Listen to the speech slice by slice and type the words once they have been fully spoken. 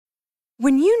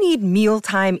When you need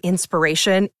mealtime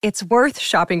inspiration, it's worth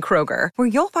shopping Kroger, where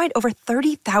you'll find over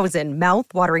 30,000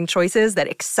 mouth-watering choices that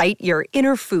excite your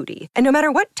inner foodie. And no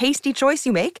matter what tasty choice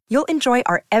you make, you'll enjoy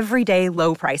our everyday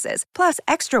low prices, plus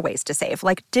extra ways to save,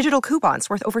 like digital coupons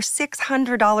worth over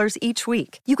 $600 each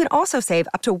week. You can also save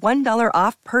up to $1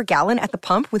 off per gallon at the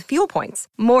pump with fuel points.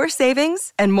 More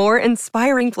savings and more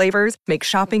inspiring flavors make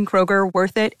shopping Kroger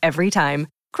worth it every time.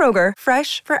 Kroger,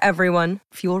 fresh for everyone.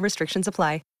 Fuel restrictions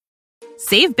apply.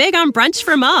 Save big on brunch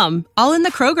for mom, all in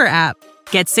the Kroger app.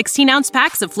 Get 16-ounce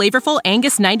packs of flavorful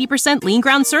Angus 90% lean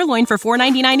ground sirloin for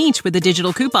 $4.99 each with a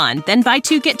digital coupon. Then buy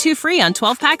 2, get 2 free on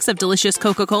 12 packs of delicious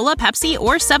Coca-Cola, Pepsi,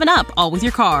 or 7-Up, all with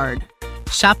your card.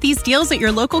 Shop these deals at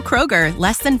your local Kroger,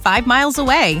 less than 5 miles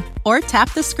away. Or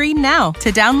tap the screen now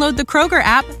to download the Kroger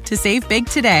app to save big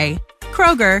today.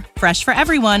 Kroger, fresh for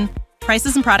everyone.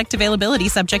 Prices and product availability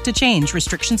subject to change.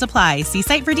 Restrictions apply. See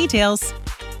site for details.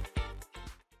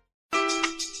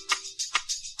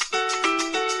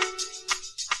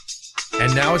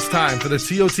 And now it's time for the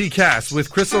TOT Cast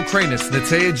with Chris O'Kranitz,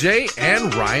 Natea J,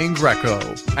 and Ryan Greco.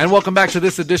 And welcome back to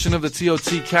this edition of the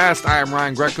TOT Cast. I am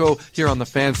Ryan Greco here on the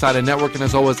Fansided Network, and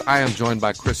as always, I am joined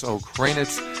by Chris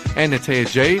O'Kranitz and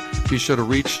Natea J. Be sure to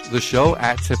reach the show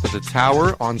at Tip of the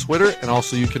Tower on Twitter, and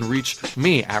also you can reach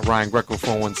me at Ryan Greco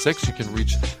 416. You can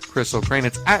reach Chris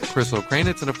O'Kranitz at Chris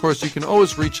O'Kranitz, and of course, you can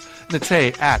always reach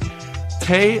Natea at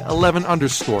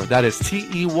Tay11_. That is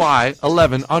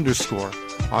TEY11_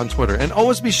 on Twitter. And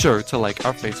always be sure to like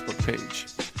our Facebook page.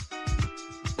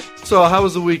 So how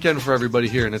was the weekend for everybody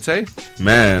here in Natea?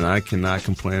 Man, I cannot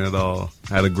complain at all.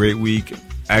 I had a great week.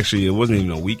 Actually, it wasn't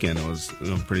even a weekend. It was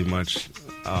pretty much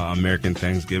American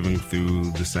Thanksgiving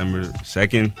through December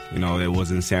 2nd. It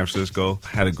was in San Francisco.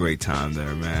 Had a great time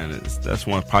there, man. That's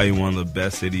probably one of the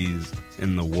best cities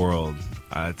in the world,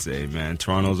 I'd say, man.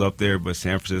 Toronto's up there, but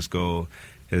San Francisco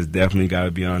has definitely got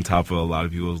to be on top of a lot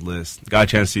of people's lists. Got a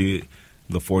chance to see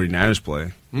the 49ers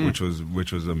play, which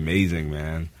was amazing,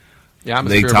 man. Yeah,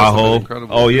 Lake Tahoe.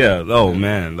 Oh yeah. Oh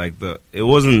man, it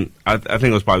wasn't. I think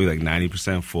it was probably like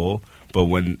 90% full. But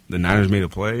when the Niners made a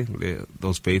play,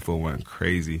 those faithful went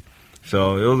crazy.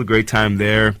 So it was a great time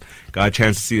there. Got a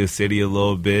chance to see the city a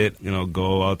little bit.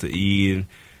 Go out to eat,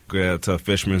 go out to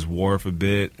Fisherman's Wharf a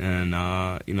bit, and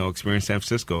experience San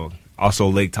Francisco. Also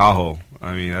Lake Tahoe.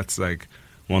 I mean, that's like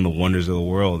one of the wonders of the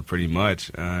world, pretty much,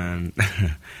 and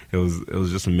it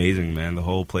was just amazing, man. The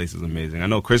whole place is amazing. I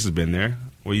know Chris has been there.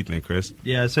 What do you think, Chris?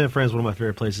 Yeah, San Fran is one of my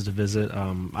favorite places to visit.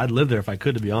 I'd live there if I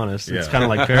could, to be honest. It's kind of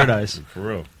like paradise. For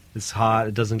real. It's hot.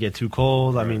 It doesn't get too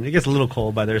cold. Right. I mean, it gets a little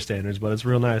cold by their standards, but it's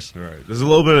real nice. Right. There's a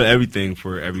little bit of everything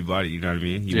for everybody. You know what I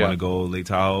mean? You want to go Lake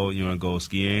Tahoe. You want to go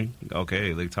skiing.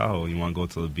 Okay, Lake Tahoe. You want to go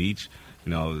to the beach.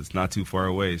 It's not too far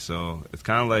away. So it's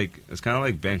kind of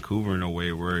like Vancouver in a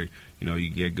way where you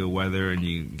get good weather and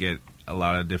you get a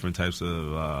lot of different types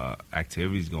of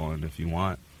activities going if you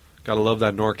want. Gotta love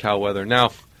that NorCal weather.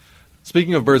 Now,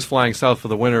 speaking of birds flying south for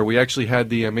the winter, we actually had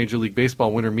the Major League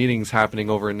Baseball winter meetings happening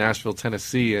over in Nashville,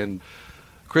 Tennessee. And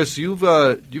Chris, you've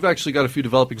actually got a few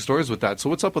developing stories with that. So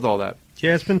what's up with all that?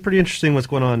 Yeah, it's been pretty interesting what's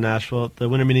going on in Nashville. The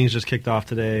winter meetings just kicked off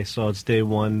today, so it's day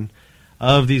one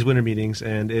of these winter meetings,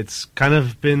 and it's kind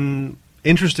of been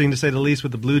interesting to say the least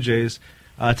with the Blue Jays.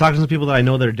 Talking to some people that I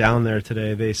know that are down there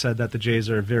today, they said that the Jays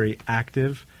are very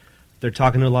active. They're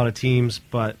talking to a lot of teams,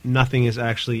 but nothing is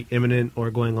actually imminent or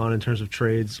going on in terms of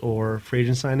trades or free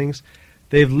agent signings.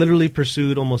 They've literally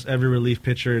pursued almost every relief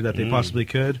pitcher that they possibly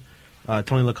could.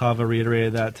 Tony LaCava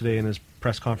reiterated that today in his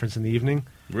press conference in the evening.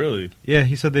 Really? Yeah,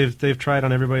 he said they've tried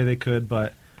on everybody they could,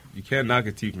 but you can't knock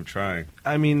a team from trying.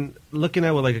 I mean, looking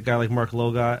at what a guy like Mark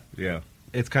Lowe got,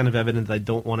 it's kind of evident that they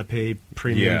don't want to pay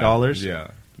premium dollars.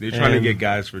 Yeah. They're trying to get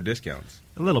guys for discounts.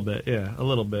 A little bit, yeah, a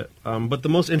little bit. But the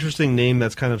most interesting name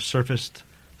that's kind of surfaced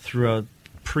throughout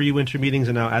pre-winter meetings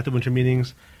and now at the winter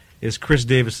meetings is Chris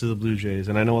Davis to the Blue Jays.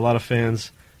 And I know a lot of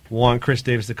fans want Chris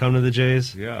Davis to come to the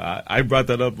Jays. Yeah, I brought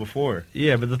that up before.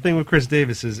 Yeah, but the thing with Chris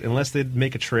Davis is unless they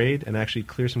make a trade and actually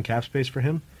clear some cap space for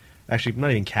him, actually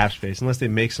not even cap space, unless they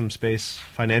make some space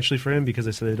financially for him because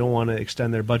they said they don't want to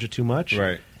extend their budget too much,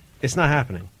 right? It's not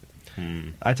happening.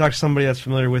 I talked to somebody that's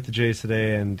familiar with the Jays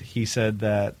today, and he said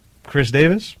that Chris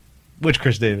Davis? Which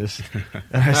Chris Davis?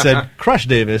 And I said, Crush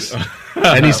Davis.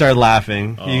 And he started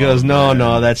laughing. He goes,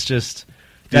 no, that's just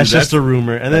a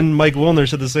rumor. And then Mike Wilner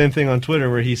said the same thing on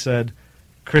Twitter where he said,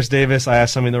 Chris Davis, I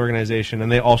asked somebody in the organization,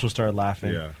 and they also started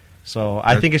laughing. Yeah. So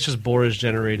I think it's just Boras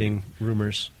generating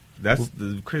rumors.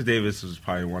 Chris Davis was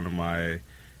probably one of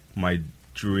my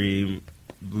dream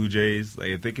Blue Jays. Like,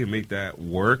 if they could make that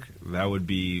work, that would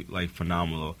be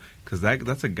phenomenal. Because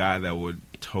that's a guy that would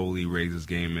totally raise his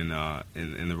game in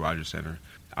the Rogers Center.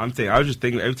 I was just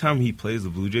thinking every time he plays the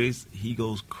Blue Jays, he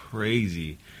goes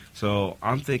crazy. So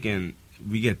I'm thinking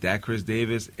we get that Chris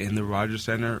Davis in the Rogers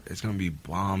Center, it's going to be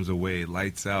bombs away,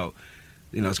 lights out.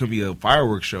 It's going to be a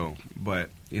fireworks show. But,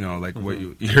 like what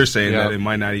you're saying, that it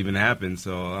might not even happen.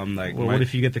 So I'm like, well, what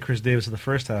if you get the Chris Davis of the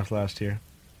first half last year?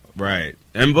 Right,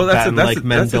 and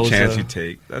that's a chance you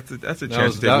take. That's a chance you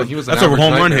take. That's a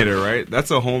home run hitter, right?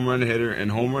 That's a home run hitter, and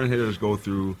home run hitters go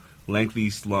through lengthy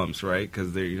slumps, right?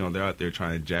 Because they're out there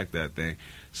trying to jack that thing.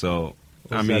 So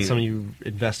is that something you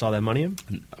invest all that money in?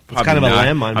 It's kind of a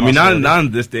landmine. I mean, not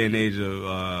in this day and age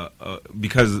of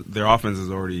because their offense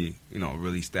is already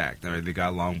really stacked. Right? They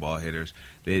got long ball hitters.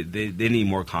 They need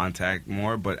more contact,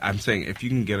 more. But I'm saying if you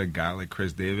can get a guy like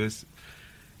Chris Davis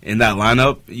in that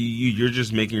lineup, you're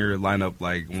just making your lineup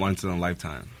like once in a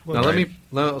lifetime. Well,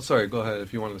 now sorry, go ahead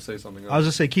if you wanted to say something else. I was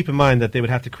just say keep in mind that they would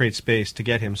have to create space to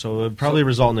get him, so it would probably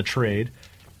result in a trade,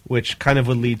 which kind of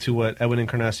would lead to what Edwin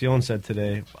Encarnacion said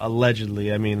today,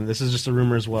 allegedly. I mean, this is just a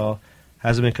rumor as well.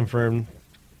 Hasn't been confirmed.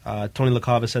 Tony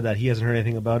LaCava said that he hasn't heard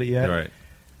anything about it yet. Right.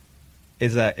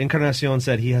 Is that Encarnacion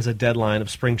said he has a deadline of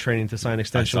spring training to sign an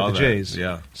extension with the Jays.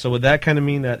 Yeah. So would that kind of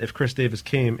mean that if Chris Davis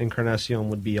came,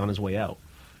 Encarnacion would be on his way out?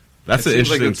 That's an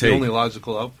interesting take. It's the only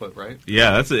logical output, right?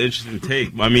 Yeah, that's an interesting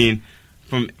take. I mean,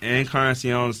 from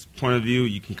Encarnacion's point of view,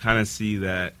 you can kind of see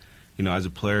that, as a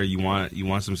player, you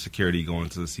want some security going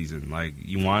into the season. Like,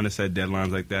 you want to set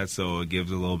deadlines like that, so it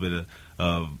gives a little bit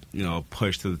of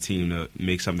push to the team to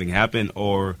make something happen,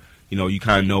 or you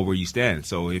kind of know where you stand.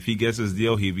 So if he gets his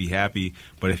deal, he'll be happy.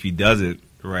 But if he doesn't,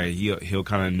 right, he'll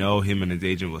kind of know. Him and his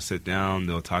agent will sit down.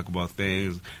 They'll talk about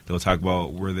things. They'll talk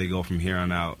about where they go from here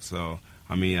on out. So.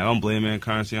 I mean, I don't blame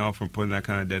Encarnacion for putting that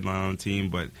kind of deadline on the team,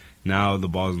 but now the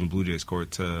ball's in the Blue Jays'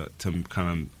 court to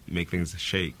kind of make things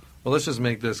shake. Well, let's just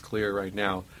make this clear right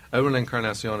now. Edwin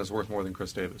Encarnacion is worth more than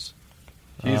Chris Davis.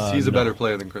 He's a better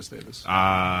player than Chris Davis.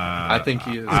 I think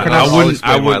he is.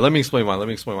 Let me explain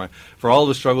why. For all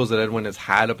the struggles that Edwin has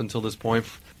had up until this point.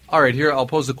 All right, here I'll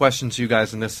pose the question to you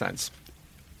guys in this sense.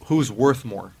 Who's worth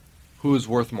more?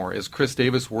 Is Chris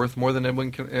Davis worth more than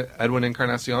Edwin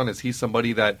Encarnacion? Is he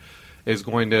somebody that is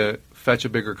going to fetch a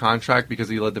bigger contract because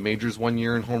he led the majors 1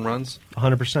 year in home runs?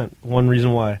 100%. One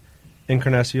reason why.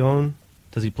 Encarnacion,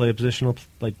 does he play a positional?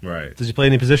 Right. Does he play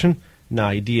any position?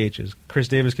 Nah, he DHs. Chris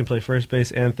Davis can play first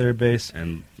base and third base.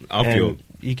 And outfield. And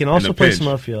he can also play some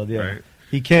outfield, yeah. Right.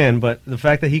 He can, but the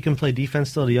fact that he can play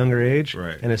defense still at a younger age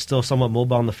and is still somewhat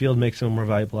mobile on the field makes him a more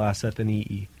valuable asset than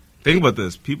EE. Think about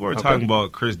this. People are talking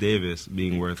about Chris Davis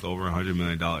being worth over $100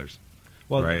 million.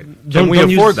 Well, right. Can we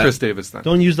afford Chris Davis then?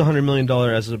 Don't use the $100 million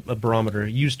as a barometer.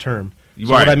 Use term. So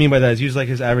what I mean by that is use like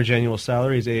his average annual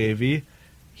salary, his AAV.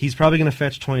 He's probably going to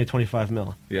fetch 20 to 25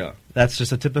 mil. Yeah. That's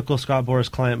just a typical Scott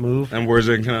Boras client move. And where's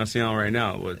Encarnacion right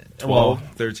now? What, 12,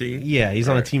 13? Yeah, he's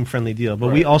on a team-friendly deal.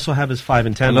 But we also have his 5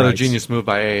 and 10 Another rights. genius move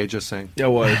by AA, just saying. That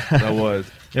was.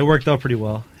 It worked out pretty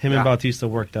well. Him and Bautista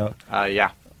worked out.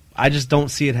 Yeah. I just don't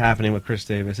see it happening with Chris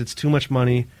Davis. It's too much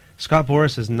money. Scott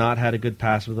Boras has not had a good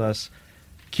pass with us.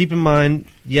 Keep in mind,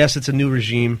 yes, it's a new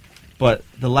regime, but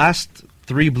the last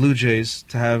 3 Blue Jays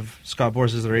to have Scott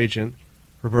Boras as their agent,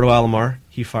 Roberto Alomar,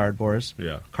 he fired Boras.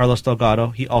 Yeah. Carlos Delgado,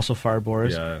 he also fired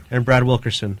Boras. Yeah. And Brad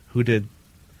Wilkerson, who did,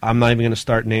 I'm not even going to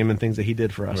start naming things that he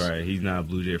did for us. Right, he's not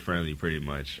Blue Jay friendly pretty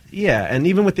much. Yeah, and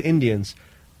even with the Indians,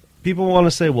 people want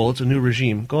to say, well, it's a new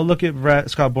regime. Go look at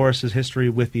Scott Boras' history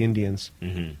with the Indians,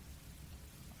 and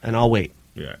I'll wait.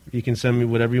 Yeah. You can send me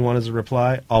whatever you want as a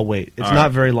reply. I'll wait. It's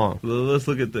not very long. Let's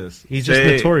look at this. He's just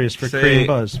notorious for creating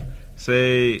buzz.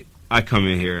 Say I come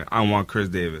in here. I want Chris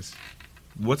Davis.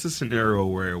 What's a scenario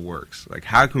where it works? Like,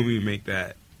 how can we make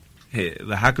that hit?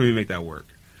 How can we make that work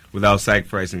without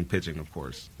sacrificing pitching, of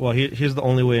course? Well, here's the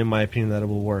only way, in my opinion, that it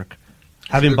will work.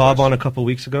 Having Bob on a couple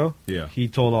weeks ago, he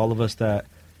told all of us that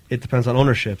it depends on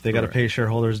ownership. They got to pay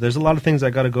shareholders. There's a lot of things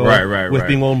that got to go with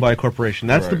being owned by a corporation.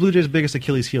 That's the Blue Jays' biggest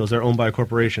Achilles heel. They're owned by a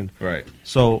corporation. Right.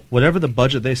 So whatever the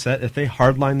budget they set, if they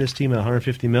hardline this team at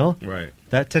 $150 million,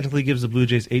 that technically gives the Blue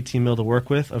Jays $18 million to work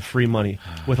with of free money,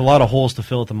 with a lot of holes to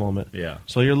fill at the moment. Yeah.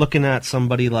 So you're looking at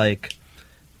somebody like,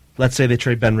 let's say they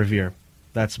trade Ben Revere.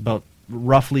 That's about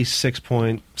roughly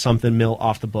 6-point-something mil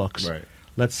off the books. Right.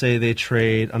 Let's say they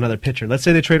trade another pitcher. Let's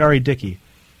say they trade R.E. Dickey.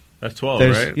 That's 12,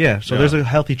 right? Yeah, so there's a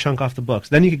healthy chunk off the books.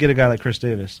 Then you could get a guy like Chris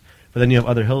Davis, but then you have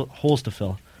other holes to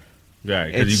fill. Yeah,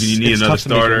 because you need another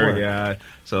starter. Yeah,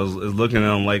 so it's looking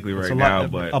unlikely right now.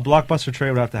 But a blockbuster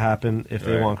trade would have to happen if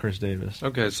they want Chris Davis.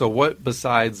 Okay, so what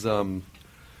besides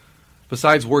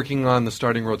working on the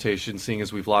starting rotation, seeing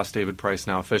as we've lost David Price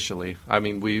now officially? I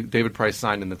mean, David Price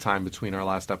signed in the time between our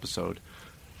last episode.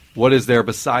 What is there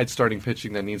besides starting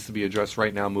pitching that needs to be addressed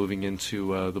right now moving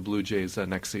into the Blue Jays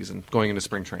next season, going into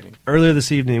spring training? Earlier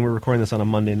this evening, we're recording this on a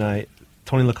Monday night,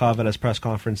 Tony LaCava at his press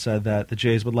conference said that the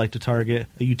Jays would like to target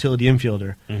a utility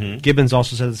infielder. Mm-hmm. Gibbons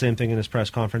also said the same thing in his press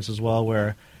conference as well,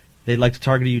 where they'd like to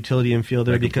target a utility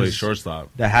infielder because play shortstop.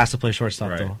 That has to play shortstop,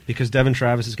 right. though, because Devin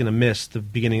Travis is going to miss the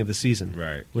beginning of the season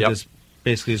right. with his,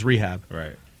 basically his rehab.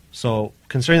 Right. So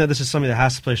considering that this is somebody that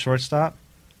has to play shortstop,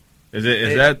 is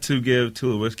that to give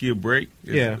Tulowitzki a break?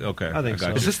 Okay. I think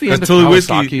so. Is this the end of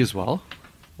Kawasaki as well?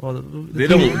 Well, they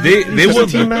would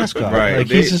team mascot. Right. Like,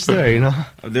 he's just there, you know.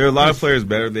 There are a lot of players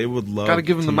better. They would love. Got to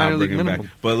give him the minor league minimum.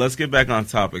 Back. But let's get back on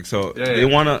topic. So they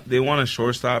want a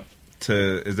shortstop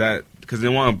because they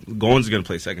want Goins going to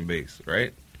play second base,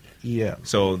 right? Yeah.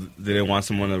 So they didn't want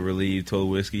someone to relieve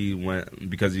Tulowitzki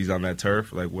because he's on that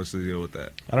turf. Like, what's the deal with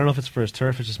that? I don't know if it's for his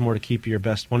turf. It's just more to keep your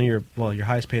your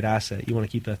highest paid asset. You want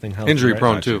to keep that thing healthy. Injury right?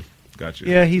 prone too. Gotcha.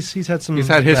 Yeah, he's had some. He's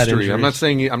had history. I'm not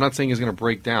saying he's going to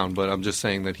break down, but I'm just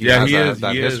saying that he has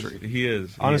that history. He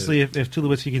is. Honestly, if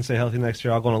Tulowitzki can stay healthy next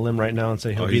year, I'll go on a limb right now and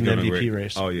say he'll be in the MVP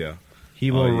race. Oh yeah. He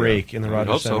will rake in the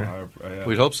Rogers Center.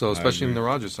 We'd hope so, especially in the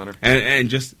Rogers Center. And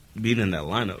just being in that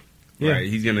lineup. Yeah. Right,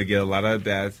 he's going to get a lot of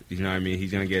at-bats. You know what I mean?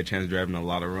 He's going to get a chance of driving a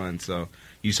lot of runs. So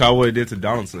you saw what it did to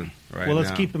Donaldson, right? Well,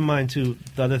 let's keep in mind, too,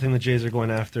 the other thing the Jays are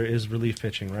going after is relief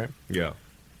pitching, right? Yeah.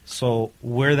 So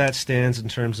where that stands in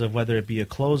terms of whether it be a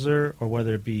closer or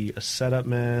whether it be a setup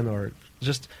man or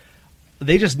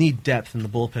they just need depth in the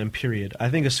bullpen, period. I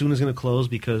think Asuna's going to close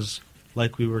because,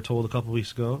 like we were told a couple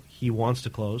weeks ago, he wants to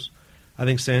close. I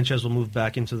think Sanchez will move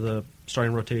back into the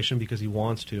starting rotation because he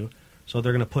wants to. So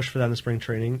they're going to push for that in the spring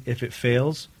training. If it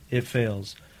fails, it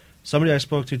fails. Somebody I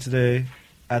spoke to today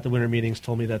at the winter meetings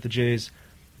told me that the Jays,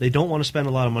 they don't want to spend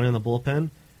a lot of money on the bullpen,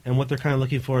 and what they're kind of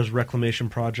looking for is reclamation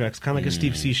projects, kind of like a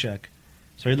Steve Cishek.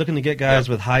 So you're looking to get guys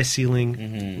with high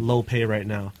ceiling, low pay right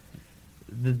now.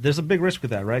 There's a big risk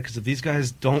with that, right? Because if these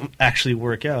guys don't actually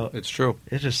work out, it's true.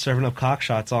 It's just serving up cock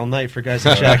shots all night for guys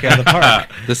to jack out of the park.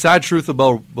 The sad truth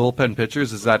about bullpen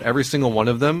pitchers is that every single one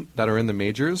of them that are in the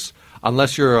majors,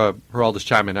 unless you're a Aroldis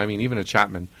Chapman, I mean even a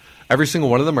Chapman, every single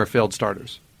one of them are failed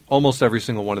starters. Almost every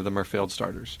single one of them are failed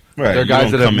starters. Right. They're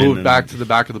guys that have moved back to the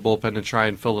back of the bullpen to try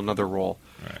and fill another role.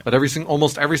 Right. But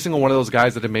almost every single one of those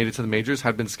guys that have made it to the majors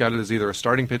had been scouted as either a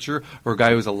starting pitcher or a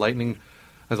guy who's a lightning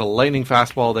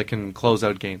fastball that can close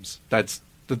out games. That's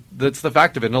the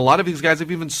fact of it. And a lot of these guys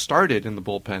have even started in the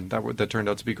bullpen that turned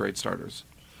out to be great starters.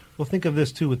 Well, think of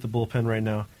this, too, with the bullpen right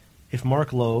now. If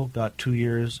Mark Lowe got 2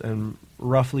 years and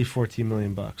roughly $14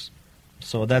 million,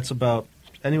 so that's about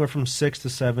anywhere from 6 to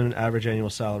 7 average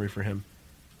annual salary for him.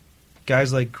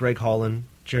 Guys like Greg Holland,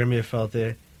 Jeremy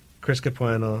Afelte, Chris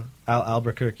Capuano, Al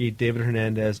Albuquerque, David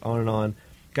Hernandez, on and on.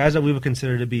 Guys that we would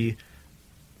consider to be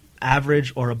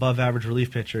average or above average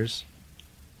relief pitchers.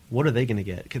 What are they going to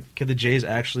get? Could the Jays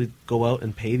actually go out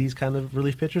and pay these kind of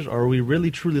relief pitchers, or are we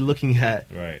really truly looking at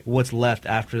what's left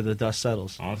after the dust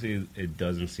settles? Honestly, it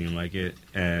doesn't seem like it.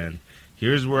 And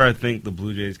here's where I think the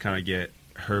Blue Jays kind of get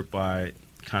hurt by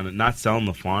kind of not selling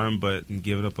the farm, but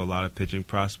giving up a lot of pitching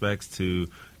prospects to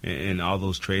in all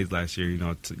those trades last year. You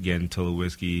know, getting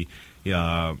Tulowitzki,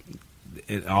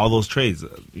 in all those trades,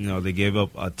 you know, they gave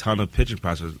up a ton of pitching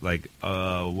prospects. Like,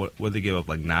 what they gave up,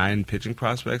 like 9 pitching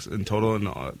prospects in total in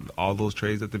all those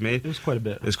trades that they made. It was quite a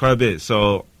bit. It's quite a bit.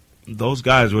 So those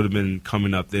guys would have been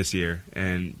coming up this year,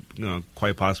 and you know,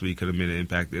 quite possibly could have made an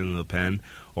impact in the pen,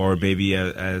 or maybe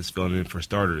as filling in for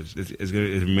starters. It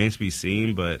remains to be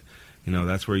seen, but you know,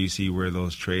 that's where you see where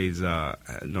those trades,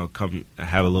 come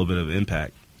have a little bit of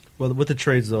impact. Well, with the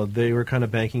trades, though, they were kind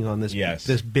of banking on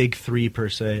this big three, per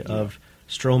se, of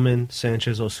Stroman,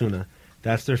 Sanchez, Osuna.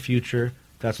 That's their future.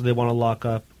 That's what they want to lock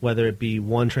up, whether it be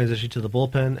one transition to the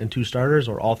bullpen and 2 starters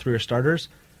or all 3 are starters.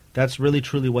 That's really,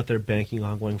 truly what they're banking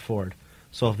on going forward.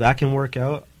 So if that can work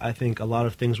out, I think a lot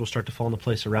of things will start to fall into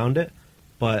place around it.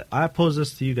 But I pose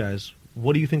this to you guys.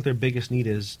 What do you think their biggest need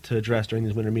is to address during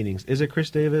these winter meetings? Is it Chris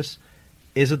Davis?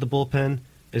 Is it the bullpen?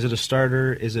 Is it a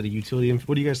starter? Is it a utility?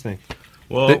 What do you guys think?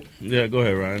 Well, go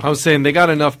ahead, Ryan. I was saying they got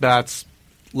enough bats.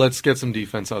 Let's get some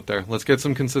defense out there. Let's get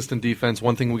some consistent defense.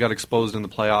 One thing we got exposed in the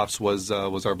playoffs was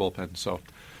our bullpen. So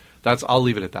I'll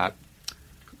leave it at that.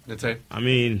 I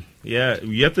mean, yeah,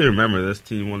 you have to remember this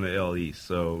team won the AL East,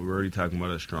 so we're already talking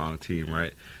about a strong team,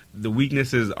 right? The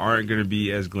weaknesses aren't going to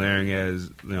be as glaring as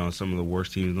some of the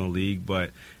worst teams in the league,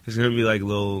 but it's going to be like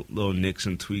little nicks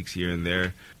and tweaks here and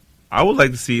there. I would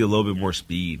like to see a little bit more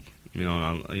speed.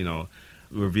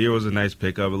 Revere was a nice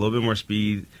pickup, a little bit more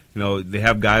speed. They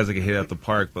have guys that can hit out the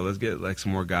park, but let's get like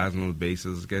some more guys on the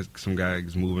bases. Let's get some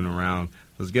guys moving around.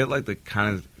 Let's get like the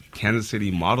kind of Kansas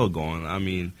City model going. I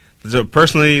mean, So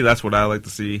personally, that's what I like to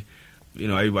see.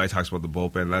 Everybody talks about the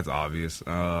bullpen. That's obvious.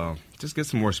 Just get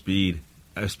some more speed.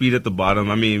 Speed at the bottom.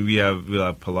 I mean, we have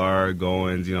Pilar,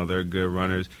 Goins. They're good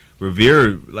runners.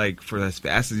 Revere, for as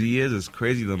fast as he is, it's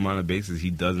crazy the amount of bases he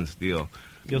doesn't steal.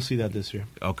 You'll see that this year.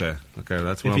 Okay,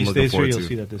 that's what I'm looking forward to. If he stays here, you'll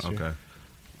see that this year. Okay.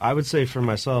 I would say for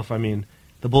myself, I mean,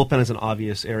 the bullpen is an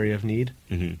obvious area of need.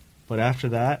 Mm-hmm. But after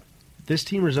that, this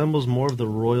team resembles more of the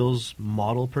Royals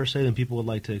model, per se, than people would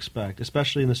like to expect,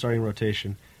 especially in the starting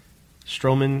rotation.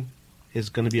 Stroman is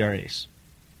going to be our ace.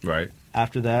 Right.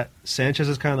 After that, Sanchez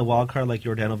is kind of the wild card like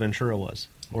Yordano Ventura was,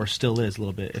 or still is a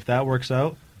little bit. If that works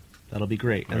out, that'll be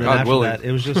great. And then after that,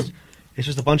 it was just it's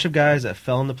just a bunch of guys that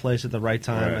fell into place at the right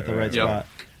time, at the right spot.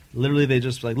 Literally, they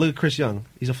just look at Chris Young.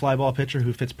 He's a fly ball pitcher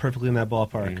who fits perfectly in that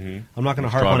ballpark. Mm-hmm. I'm not going to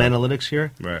harp on analytics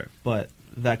here, right? But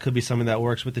that could be something that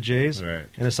works with the Jays. Right.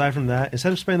 And aside from that,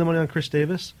 instead of spending the money on Chris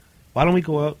Davis, why don't we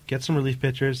go out, get some relief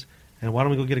pitchers, and why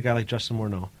don't we go get a guy like Justin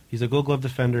Morneau? He's a Gold Glove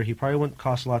defender. He probably wouldn't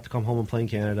cost a lot to come home and play in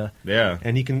Canada. Yeah.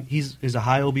 And he's a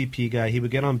high OBP guy. He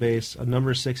would get on base, a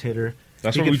number 6 hitter.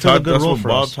 That's what That's what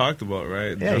Bob talked about,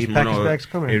 right? Yeah, he packs his bags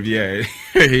coming. If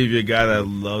you're a guy that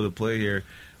love to play here,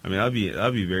 I mean, I'd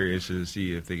be very interested to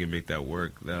see if they can make that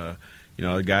work. A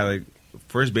guy like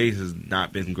first base has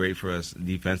not been great for us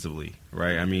defensively,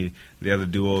 right? I mean, the other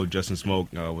duo, Justin Smoke,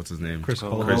 what's his name? Chris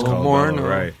Colville,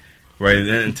 right? Right,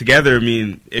 and together, I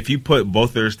mean, if you put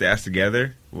both their stats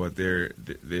together,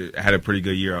 they had a pretty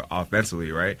good year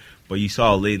offensively, right? But you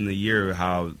saw late in the year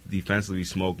how defensively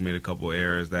Smoke made a couple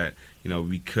errors that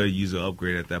we could use an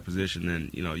upgrade at that position. And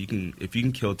if you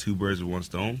can kill two birds with one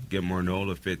stone, get Morneau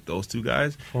to fit those two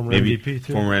guys, former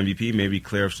MVP, maybe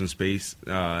clear up some space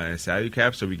and salary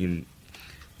cap so we can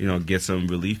get some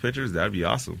relief pitchers. That'd be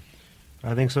awesome.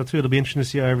 I think so too. It'll be interesting to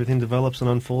see how everything develops and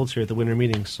unfolds here at the winter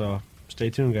meetings. So stay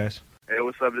tuned, guys. Hey,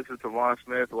 what's up? This is Tavon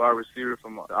Smith, wide receiver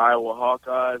from the Iowa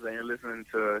Hawkeyes, and you're listening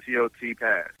to COT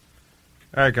Pass.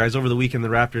 All right, guys, over the weekend, the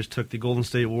Raptors took the Golden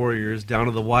State Warriors down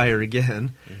to the wire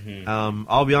again. Mm-hmm.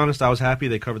 I'll be honest, I was happy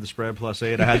they covered the spread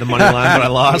 +8. I had the money line, but I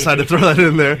lost. I had to throw that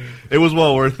in there. It was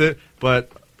well worth it.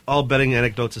 But all betting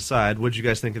anecdotes aside, what did you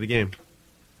guys think of the game?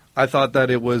 I thought that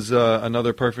it was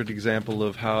another perfect example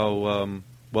of how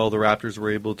well the Raptors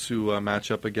were able to match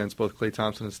up against both Klay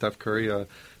Thompson and Steph Curry,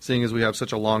 seeing as we have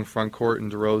such a long front court in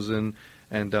DeRozan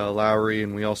and Lowry,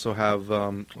 and we also have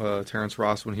Terrence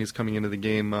Ross when he's coming into the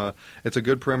game. It's a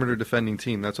good perimeter defending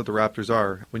team. That's what the Raptors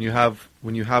are. When you have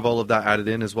all of that added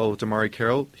in as well with Damari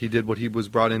Carroll, he did what he was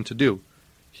brought in to do.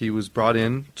 He was brought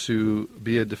in to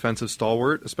be a defensive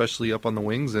stalwart, especially up on the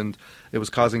wings, and it was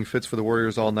causing fits for the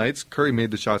Warriors all nights. Curry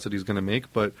made the shots that he's going to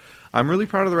make, but I'm really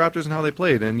proud of the Raptors and how they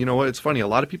played. And you know what? It's funny. A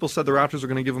lot of people said the Raptors were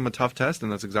going to give them a tough test,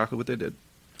 and that's exactly what they did.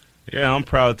 Yeah, I'm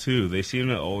proud, too. They seem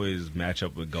to always match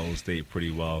up with Golden State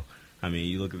pretty well. I mean,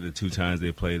 you look at the 2 times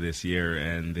they played this year,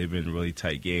 and they've been really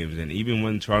tight games. And even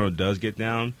when Toronto does get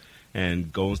down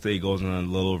and Golden State goes on a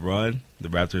little run, the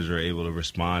Raptors are able to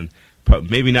respond.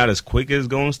 Maybe not as quick as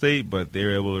Golden State, but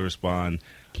they're able to respond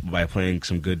by playing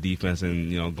some good defense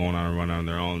and going on a run on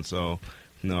their own. So,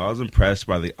 I was impressed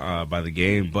by the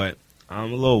game, but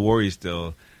I'm a little worried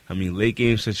still. I mean, late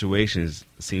game situations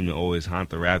seem to always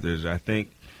haunt the Raptors. I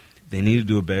think they need to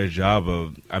do a better job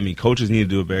coaches need to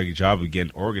do a better job of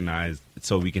getting organized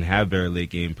so we can have better late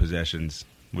game possessions.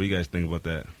 What do you guys think about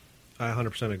that? I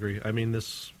 100% agree. I mean,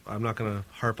 I'm not going to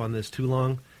harp on this too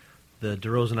long. The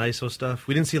DeRozan ISO stuff,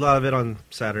 we didn't see a lot of it on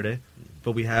Saturday,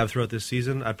 but we have throughout this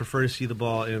season. I prefer to see the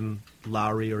ball in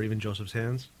Lowry or even Joseph's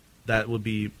hands. That would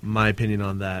be my opinion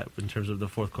on that in terms of the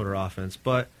fourth quarter offense.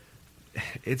 But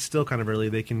it's still kind of early.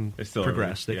 They can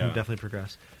progress. They can definitely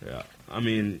progress. Yeah. I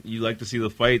mean, you like to see the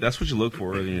fight. That's what you look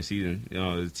for early in the season.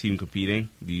 The team competing.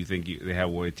 Do you think they have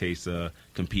what it takes to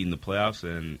compete in the playoffs?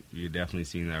 And you're definitely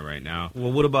seeing that right now.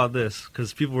 Well, what about this?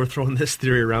 Because people were throwing this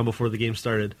theory around before the game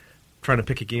started, trying to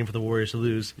pick a game for the Warriors to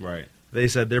lose. Right. They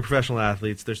said they're professional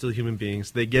athletes. They're still human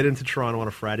beings. They get into Toronto on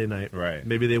a Friday night. Right.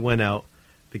 Maybe they went out.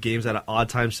 The game's at an odd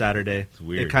time Saturday. It's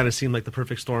weird. It kind of seemed like the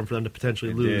perfect storm for them to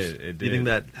potentially lose. It did. Do you think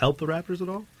that helped the Raptors at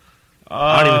all?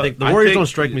 I don't even think the Warriors don't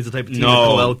strike me as the type of team that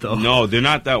go out though. No, they're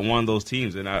not that one of those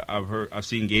teams. And I've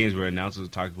seen games where announcers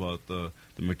talk about the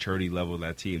maturity level of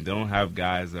that team. They don't have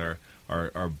guys that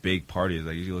are big parties.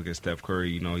 Like you look at Steph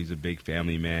Curry, he's a big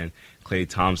family man. Klay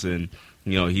Thompson,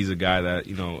 he's a guy that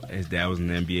his dad was in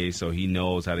the NBA, so he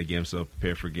knows how to get himself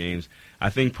prepared for games. I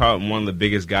think probably one of the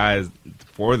biggest guys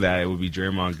for that would be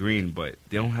Draymond Green, but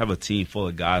they don't have a team full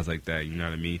of guys like that. You know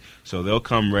what I mean? So they'll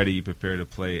come ready, prepared to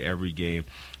play every game.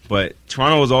 But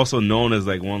Toronto was also known as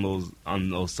like one of those on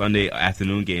those Sunday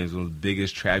afternoon games, one of the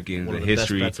biggest trap games in the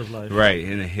history, best bets of life. right,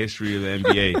 in the history of the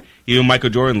NBA. Even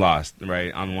Michael Jordan lost,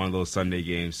 right, on one of those Sunday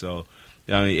games. So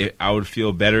I mean, I would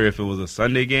feel better if it was a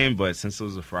Sunday game, but since it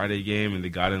was a Friday game and they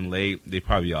got in late, they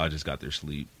probably all just got their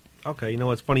sleep. Okay, you know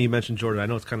what's funny? You mentioned Jordan. I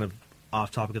know it's kind of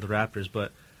off topic of the Raptors,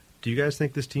 but do you guys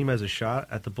think this team has a shot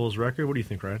at the Bulls' record? What do you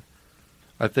think, Ryan?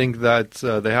 I think that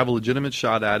they have a legitimate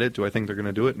shot at it. Do I think they're going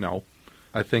to do it? No.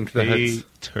 I think that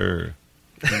Hater.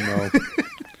 No.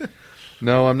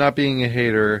 No, I'm not being a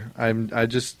hater. I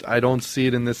don't see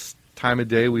it in this time of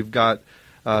day. We've got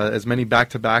as many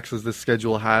back-to-backs as this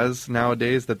schedule has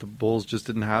nowadays that the Bulls just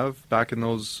didn't have back in the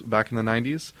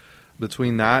 90s.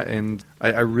 Between that and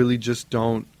I really just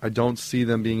don't see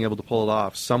them being able to pull it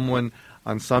off. Someone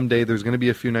on some day, there's going to be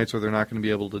a few nights where they're not going to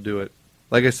be able to do it.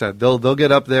 Like I said, they'll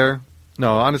get up there.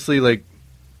 No, honestly, like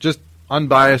just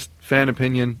unbiased fan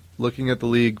opinion, looking at the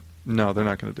league, no, they're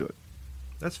not going to do it.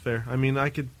 That's fair. I mean, I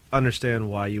could understand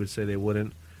why you would say they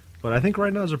wouldn't, but I think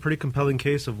right now is a pretty compelling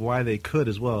case of why they could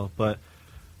as well. But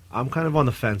I'm kind of on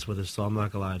the fence with this, so I'm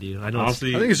not going to lie to you.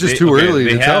 Honestly, I think it's just too early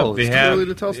to tell. It's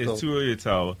too early to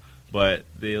tell. But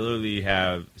they literally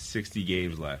have 60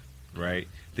 games left, right?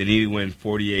 They need to win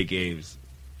 48 games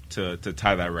to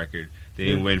tie that record. They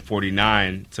need to win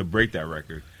 49 to break that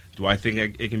record. Do I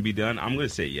think it can be done? I'm going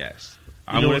to say yes.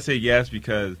 I'm going to say yes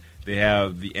because they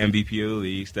have the MVP of the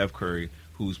league, Steph Curry,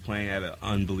 who's playing at an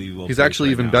unbelievable He's pace actually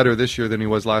right even now. better this year than he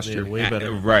was last year. Way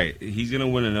better. Right. He's going to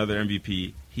win another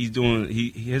MVP. He's doing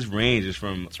his range is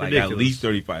from like at least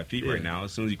 35 feet right now.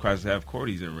 As soon as he crosses half court,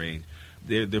 he's in range.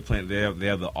 They're playing. They have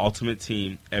the ultimate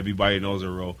team. Everybody knows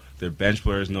their role. Their bench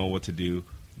players know what to do.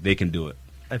 They can do it.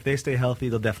 If they stay healthy,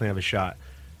 they'll definitely have a shot.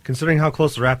 Considering how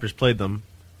close the Raptors played them,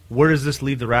 where does this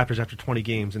leave the Raptors after 20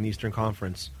 games in the Eastern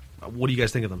Conference? What do you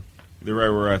guys think of them? They're right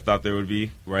where I thought they would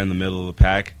be, right in the middle of the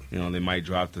pack. You know, they might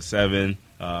drop to 7.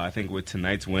 I think with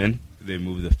tonight's win, they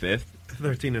move to 5th.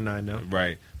 13-9 now.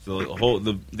 Right. So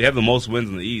they have the most wins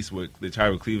in the East. They tie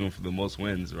with Cleveland for the most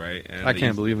wins, right? And I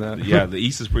can't believe that. Yeah, the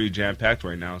East is pretty jam-packed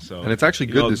right now. So and it's actually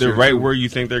good this they're year. They're right too. where you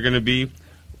think they're going to be.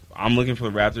 I'm looking for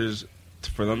the Raptors.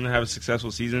 For them to have a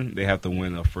successful season, they have to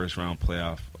win a first-round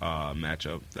playoff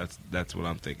matchup. That's what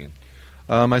I'm thinking.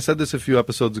 I said this a few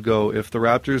episodes ago. If the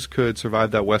Raptors could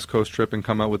survive that West Coast trip and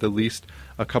come out with at least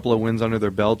a couple of wins under their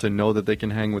belt and know that they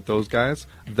can hang with those guys,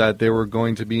 that they were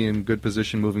going to be in good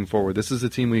position moving forward. This is a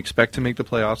team we expect to make the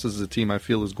playoffs. This is a team I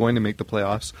feel is going to make the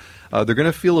playoffs. They're going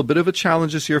to feel a bit of a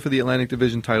challenge this year for the Atlantic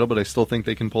Division title, but I still think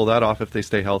they can pull that off if they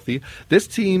stay healthy. This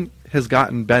team has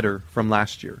gotten better from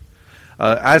last year.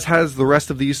 As has the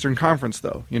rest of the Eastern Conference,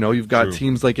 though. You know, you've got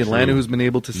teams like Atlanta who's been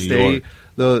able to stay.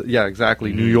 Exactly.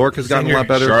 Mm-hmm. New York has gotten a lot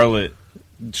better.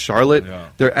 Charlotte. Yeah.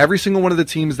 They're every single one of the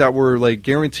teams that were like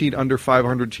guaranteed under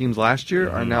 500 teams last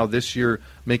year are now this year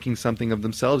making something of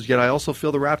themselves. Yet I also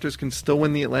feel the Raptors can still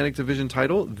win the Atlantic Division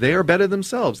title. They are better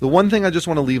themselves. The one thing I just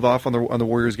want to leave off on the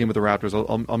Warriors game with the Raptors,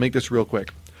 I'll make this real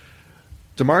quick.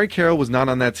 DeMarre Carroll was not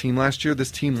on that team last year.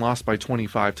 This team lost by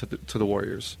 25 to the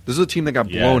Warriors. This is a team that got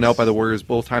blown out by the Warriors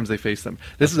both times they faced them.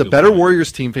 This is a better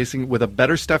Warriors team facing with a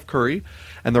better Steph Curry,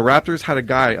 and the Raptors had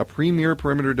a premier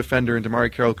perimeter defender, and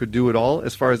DeMarre Carroll could do it all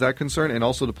as far as that concerned, and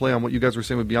also to play on what you guys were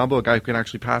saying with Biyombo, a guy who can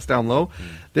actually pass down low.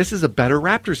 This is a better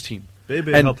Raptors team.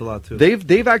 Bebe helped a lot too.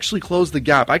 They've actually closed the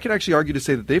gap. I could actually argue to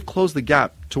say that they've closed the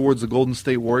gap towards the Golden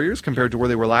State Warriors compared to where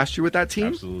they were last year with that team.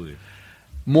 Absolutely.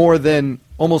 More than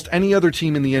almost any other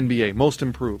team in the NBA, most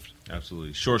improved.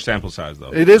 Absolutely. Short sample size,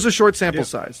 though. It is a short sample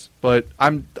size, but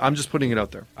I'm just putting it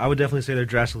out there. I would definitely say they're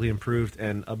drastically improved,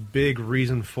 and a big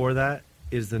reason for that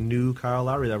is the new Kyle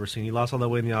Lowry that we're seeing. He lost all that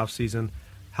weight in the offseason.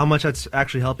 How much that's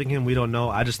actually helping him, we don't know.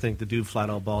 I just think the dude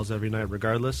flat out balls every night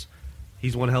regardless.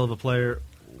 He's one hell of a player.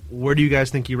 Where do you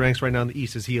guys think he ranks right now in the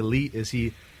East? Is he elite? Is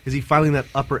he finally that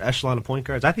upper echelon of point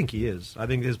guards? I think he is. I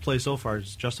think his play so far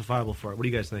is justifiable for it. What do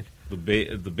you guys think? The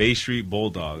Bay Street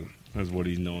Bulldog is what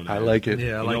he's known as. I like it.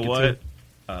 Yeah, I you like know it what?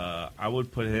 too. I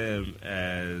would put him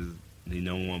as the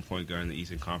number one point guard in the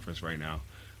Eastern Conference right now.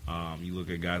 You look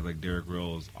at guys like Derrick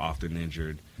Rose, often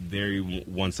injured, very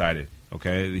one-sided.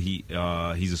 Okay, he's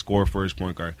a scorer first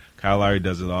point guard. Kyle Lowry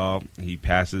does it all. He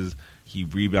passes, he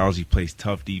rebounds, he plays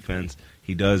tough defense.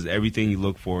 He does everything you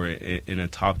look for in a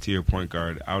top-tier point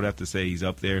guard. I would have to say he's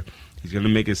up there. He's going to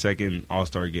make his second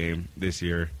All-Star game this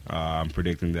year. I'm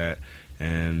predicting that,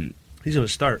 and he's going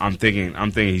to start. I'm thinking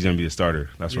he's going to be a starter.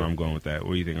 That's where I'm going with that.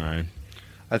 What do you think, Ryan?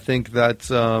 I think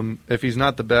that if he's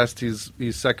not the best, he's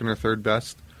second or third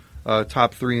best.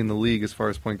 Top 3 in the league as far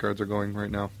as point guards are going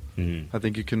right now. I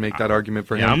think you can make that argument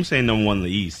for him. Yeah, I'm saying number 1 in the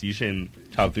East. You saying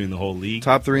top 3 in the whole league?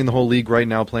 Top 3 in the whole league right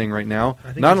now, playing right now. I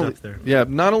think not he's only, up there. Yeah,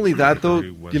 not only that though.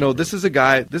 Westbrook. You know, this is a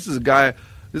guy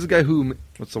who.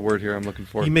 What's the word here I'm looking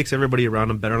for? He makes everybody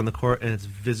around him better on the court, and it's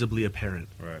visibly apparent.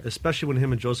 Right. Especially when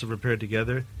him and Joseph are paired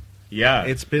together. Yeah.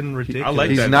 It's been ridiculous. I like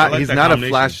He's that. not. I like He's that not a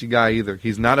combination. flashy guy either.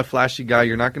 He's not a flashy guy.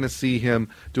 You're not going to see him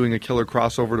doing a killer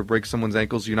crossover to break someone's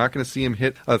ankles. You're not going to see him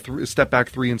hit a step back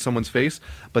 3 in someone's face.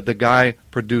 But the guy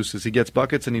produces. He gets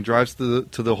buckets and he drives to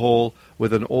the hole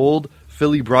with an old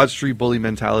Philly Broad Street bully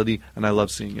mentality, and I love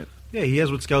seeing it. Yeah, he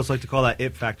has what scouts like to call that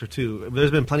it factor too.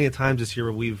 There's been plenty of times this year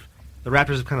where the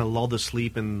Raptors have kind of lulled to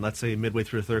sleep in, let's say, midway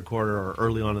through the third quarter or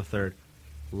early on the third.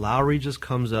 Lowry just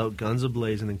comes out, guns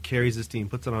ablaze, and then carries his team,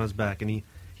 puts it on his back, and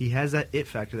he has that it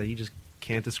factor that he just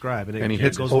can't describe, and he it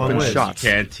hits goes a long open way. shots. You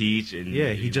can't teach. And,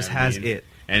 Yeah, he you just know what I has mean? it.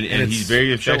 And And he's it's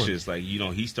very showing. infectious. Like, you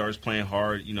know, he starts playing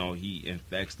hard. You know, he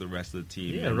infects the rest of the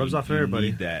team. Yeah, it and rubs off you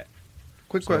everybody. Need that.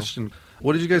 Quick question: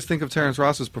 what did you guys think of Terrence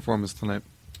Ross's performance tonight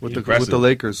with Impressive. the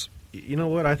Lakers? You know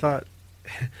what? I thought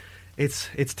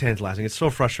it's tantalizing. It's so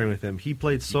frustrating with him. He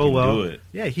played so can well. do it.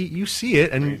 Yeah, you see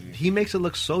it, and Crazy. he makes it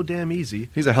look so damn easy.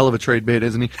 He's a hell of a trade bait,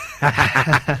 isn't he?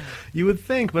 You would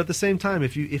think, but at the same time,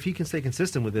 if he can stay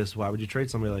consistent with this, why would you trade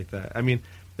somebody like that? I mean,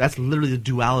 that's literally the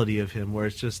duality of him, where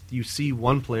it's just you see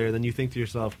one player, then you think to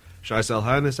yourself, should I sell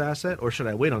high on this asset, or should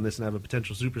I wait on this and have a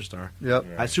potential superstar? Yep.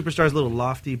 Superstar's a little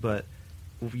lofty, but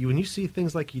when you see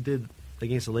things like he did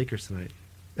against the Lakers tonight,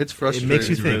 It's frustrating. makes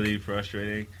you It's think. really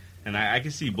frustrating. And I can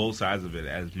see both sides of it.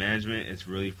 As management, it's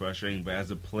really frustrating. But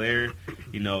as a player,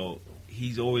 you know,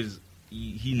 he's always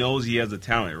he knows he has the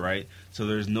talent, right? So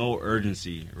there's no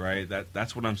urgency, right?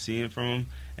 That's what I'm seeing from him.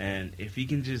 And if he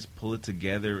can just pull it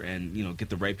together and, you know, get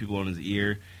the right people in his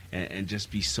ear and just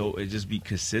be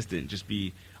consistent, just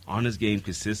be on his game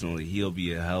consistently, he'll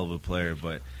be a hell of a player.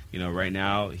 But, you know, right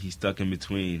now he's stuck in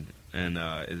between, and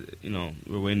you know,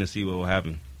 we're waiting to see what will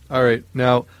happen. All right,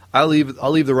 now I'll leave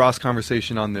the Ross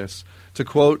conversation on this. To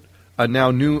quote a now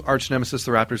new arch nemesis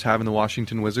the Raptors have in the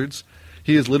Washington Wizards,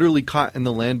 he is literally caught in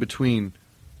the land between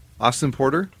Austin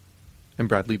Porter and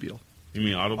Bradley Beal. You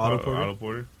mean Otto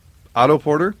Porter? Otto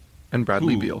Porter and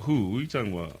Bradley Beal. Who are you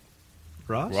talking about?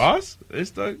 Ross? Ross?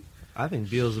 It's like, I think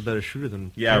Beal's a better shooter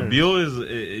than yeah, Terrence. Beal is,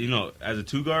 you know, as a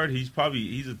 2 guard, he's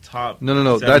a top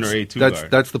No. 7 or 8 2 guard.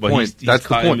 That's the But point. He's That's the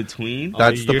caught point. in between.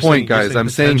 That's the you're point, saying- guys. you're I'm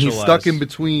saying he's stuck in potential-wise.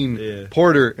 between Yeah.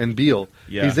 Porter and Beal.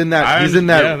 Yeah. He's in that. Yeah,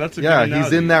 that's a good he's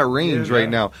analogy. in that range Yeah. right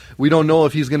now. We don't know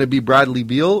if he's going to be Bradley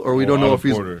Beal or we don't know if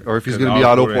he's going to be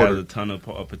Otto Has Porter. a ton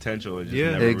of potential. It just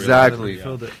Yeah, never exactly. realized it.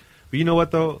 Filled it. But you know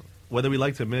what, though? Whether we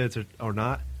like to admit it or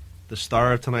not, the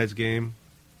star of tonight's game,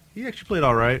 he actually played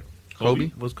all right.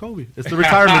 Kobe? Was Kobe. It's the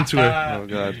retirement tour. Oh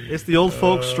God. It's the old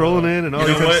folks strolling in and all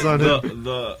You the know attention's on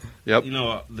what? him. Yep. You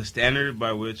know, the standard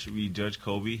by which we judge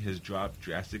Kobe has dropped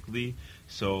drastically.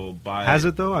 So by Has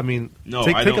it, though? I mean, No,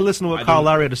 take I a don't- listen to I what Kyle don't-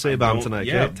 Lowry had to say I about him don't- tonight.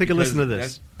 yeah, okay? Take a listen to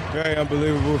because this. Very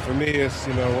unbelievable for me. It's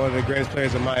one of the greatest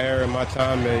players of my era and my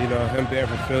time, and him being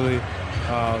from Philly,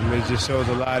 it just shows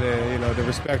a lot. And the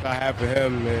respect I have for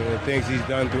him and the things he's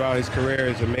done throughout his career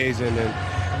is amazing.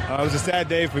 And it was a sad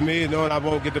day for me, knowing I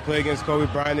won't get to play against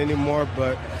Kobe Bryant anymore.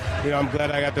 But I'm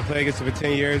glad I got to play against him for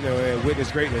 10 years and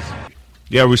witness greatness.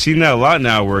 Yeah, we're seeing that a lot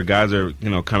now where guys are,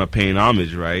 kind of paying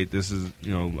homage, right? This is, a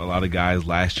lot of guys'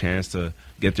 last chance to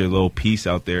get their little piece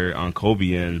out there on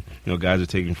Kobe, and, guys are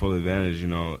taking full advantage,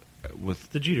 with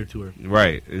The Jeter tour.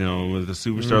 right, with a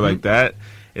superstar like that,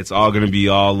 it's all going to be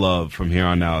all love from here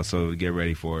on out, so get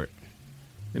ready for it.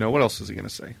 What else is he going to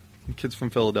say? Kid's from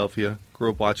Philadelphia,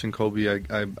 grew up watching Kobe.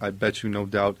 I bet you, no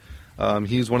doubt.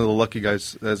 He's one of the lucky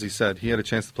guys, as he said. He had a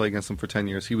chance to play against him for 10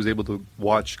 years. He was able to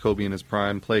watch Kobe in his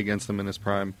prime, play against him in his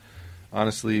prime.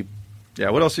 Honestly, yeah,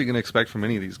 what else are you going to expect from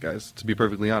any of these guys, to be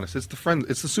perfectly honest? It's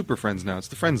the Super Friends now. It's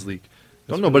the Friends League.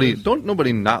 Don't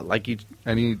nobody not like each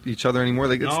other anymore.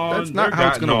 Like that's not how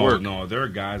it's going to work. No, there are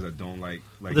guys that don't like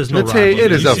There's no Nate,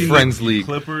 it is You a seen Friends the league.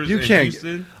 Clippers You in can't.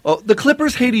 Houston? Oh, the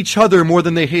Clippers hate each other more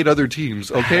than they hate other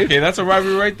teams. Okay. Okay, that's a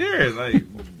rivalry right there. Like,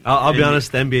 I'll be and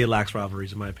honest, the NBA lacks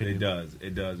rivalries, in my opinion.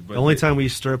 It does. But The only time we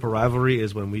stir up a rivalry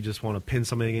is when we just want to pin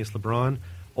somebody against LeBron,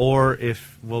 or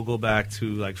if we'll go back to,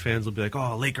 like, fans will be like,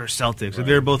 oh, Lakers, Celtics. If Right.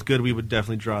 they're both good, we would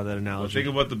definitely draw that Well, analogy. think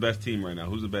about the best team right now.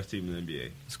 Who's the best team in the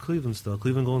NBA? It's Cleveland still.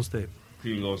 Cleveland, Golden State.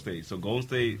 Cleveland Golden State. So Golden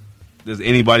State, does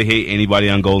anybody hate anybody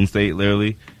on Golden State,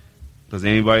 literally? Does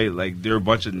anybody, they're a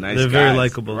bunch of nice They're guys. very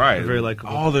likable. Right. They're very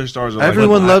likable. All their stars are Everyone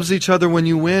likable. loves each other when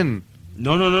you win.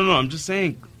 No. I'm just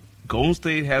saying, Golden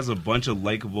State has a bunch of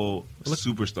likable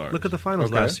superstars. Look at the finals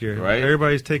Okay. last year. Right.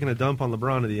 Everybody's taking a dump on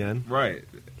LeBron at the end. Right.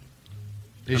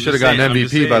 He should have gotten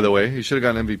MVP, by the way. He should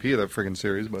have gotten MVP of that friggin'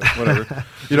 series, but whatever.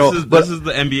 This is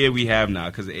the NBA we have now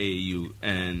because of AAU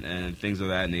and things of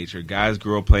that nature. Guys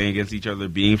grow up playing against each other,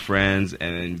 being friends,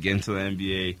 and then get into the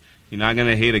NBA. You're not going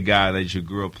to hate a guy that you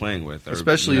grew up playing with.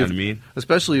 Especially, you know what I mean?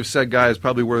 Especially if said guy is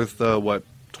probably worth,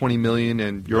 $20 million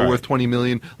and you're worth $20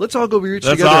 million. Let's all go be rich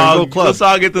together and go club. Let's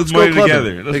all get this money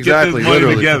together. Let's get this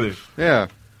money together. Yeah.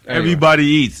 Everybody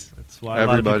eats. That's why a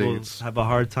lot of people have a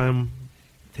hard time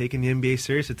taking the NBA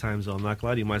serious at times, though. I'm not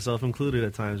glad you, myself included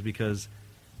at times, because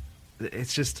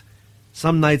it's just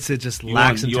some nights it just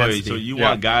lacks intensity. So you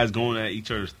want guys going at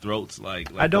each other's throats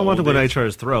like I don't want to go at each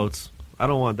other's throats. I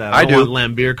don't want that. I don't do.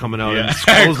 want Lambeer coming out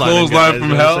and clothesline from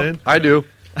hell. I do.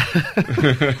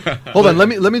 Hold on, let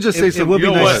me just say something. It would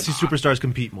be nice to see superstars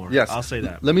compete more. Yes, I'll say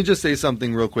that. Let me just say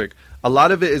something real quick. A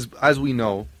lot of it is, as we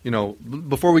know,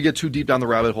 before we get too deep down the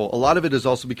rabbit hole, a lot of it is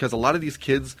also because a lot of these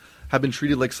kids have been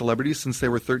treated like celebrities since they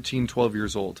were 13, 12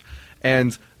 years old.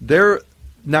 And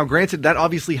now, granted, that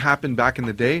obviously happened back in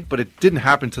the day, but it didn't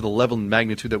happen to the level and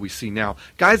magnitude that we see now.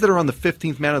 Guys that are on the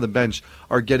 15th man of the bench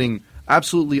are getting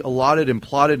absolutely allotted and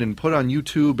plotted and put on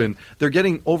YouTube, and they're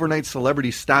getting overnight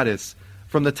celebrity status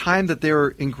from the time that they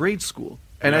were in grade school.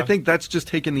 And I think that's just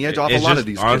taking the edge off a lot of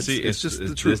these honestly, kids. It's just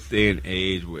the truth. This day and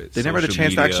age with they never had a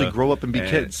chance to actually grow up and be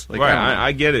kids.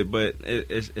 I get it, but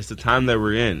it's the time that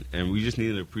we're in, and we just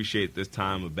need to appreciate this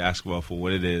time of basketball for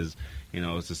what it is.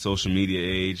 It's a social media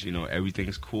age.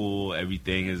 Everything's cool.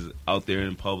 Everything is out there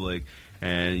in public,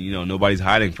 and nobody's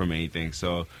hiding from anything.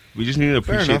 So we just need to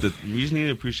appreciate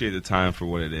the time for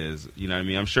what it is. You know what I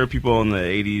mean? I'm sure people in the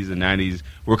 80s and 90s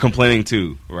were complaining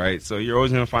too, right? So you're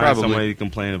always going to find somebody to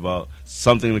complain about,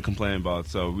 something to complain about.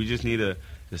 So we just need to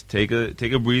just take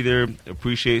a breather,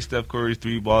 appreciate Steph Curry's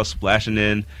 3 balls splashing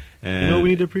in. And you know what we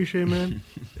need to appreciate, man?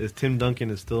 Is Tim Duncan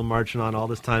is still marching on all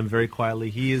this time very quietly.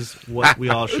 He is what we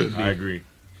all should be. I agree.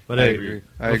 But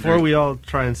before we all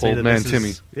try and say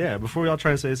before we all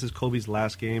try and say this is Kobe's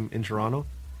last game in Toronto,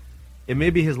 it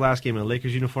may be his last game in a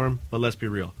Lakers uniform, but let's be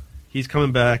real. He's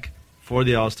coming back for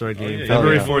the All-Star game,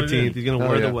 February 14th. He's going to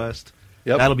wear the West.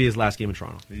 Yep. That'll be his last game in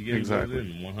Toronto. He's getting voted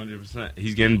in 100%.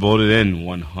 He's getting voted in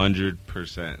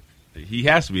 100%. He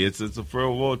has to be. It's a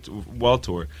farewell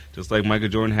tour. Just like Michael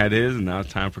Jordan had his, and now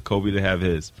it's time for Kobe to have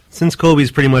his. Since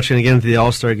Kobe's pretty much going to get into the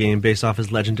All-Star game based off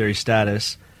his legendary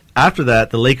status, after that,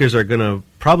 the Lakers are going to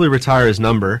probably retire his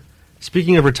number.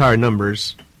 Speaking of retired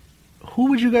numbers, who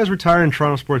would you guys retire in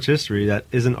Toronto sports history that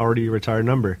isn't already a retired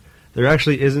number? There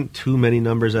actually isn't too many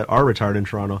numbers that are retired in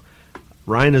Toronto.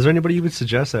 Ryan, is there anybody you would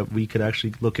suggest that we could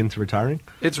actually look into retiring?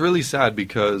 It's really sad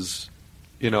because,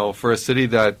 for a city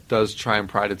that does try and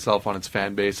pride itself on its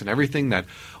fan base and everything, that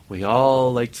we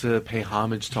all like to pay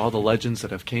homage to all the legends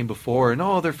that have came before,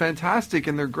 and they're fantastic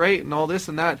and they're great and all this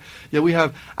and that. Yet we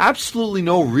have absolutely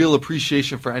no real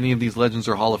appreciation for any of these legends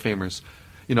or Hall of Famers.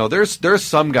 There's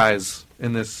some guys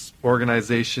in this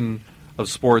organization of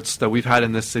sports that we've had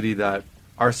in this city that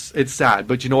it's sad.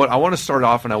 But you know what? I want to start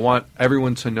off, and I want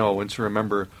everyone to know and to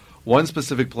remember one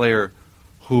specific player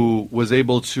who was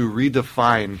able to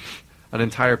redefine an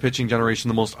entire pitching generation,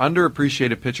 the most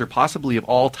underappreciated pitcher possibly of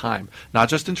all time, not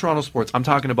just in Toronto sports. I'm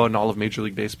talking about in all of Major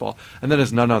League Baseball, and that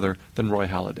is none other than Roy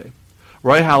Halladay.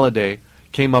 Roy Halladay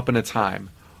came up in a time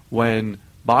when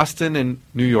Boston and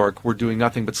New York were doing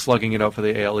nothing but slugging it out for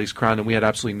the AL East crown, and we had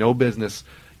absolutely no business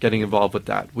getting involved with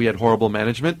that. We had horrible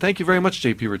management. Thank you very much,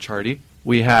 J.P. Ricciardi.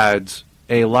 We had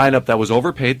a lineup that was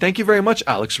overpaid. Thank you very much,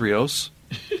 Alex Rios,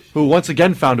 who once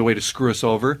again found a way to screw us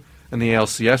over in the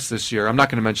ALCS this year. I'm not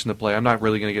going to mention the play. I'm not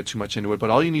really going to get too much into it, but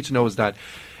all you need to know is that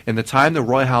in the time that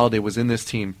Roy Halladay was in this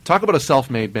team, talk about a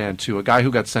self-made man too, a guy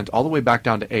who got sent all the way back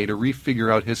down to A to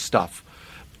refigure out his stuff,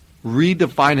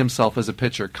 redefine himself as a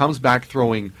pitcher, comes back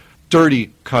throwing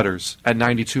dirty cutters at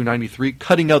 92, 93,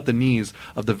 cutting out the knees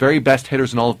of the very best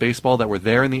hitters in all of baseball that were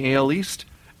there in the AL East,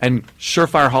 and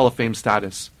surefire Hall of Fame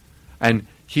status. And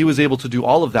he was able to do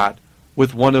all of that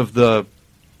with one of the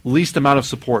least amount of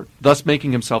support, thus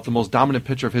making himself the most dominant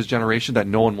pitcher of his generation that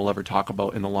no one will ever talk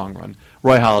about in the long run.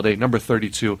 Roy Halladay, number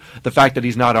 32. The fact that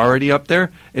he's not already up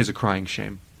there is a crying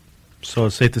shame. So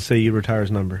it's safe to say you'd retire his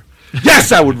number.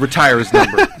 Yes, I would retire his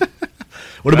number.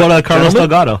 What about Carlos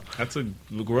Delgado? Roy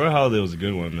Halladay was a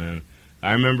good one, man.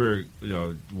 I remember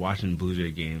watching Blue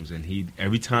Jay games, and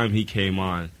every time he came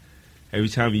on, every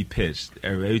time he pitched,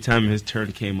 every time his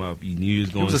turn came up, you knew he was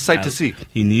going. It was a sight to see.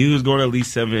 He knew he was going at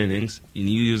least 7 innings. You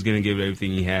knew he was going to give it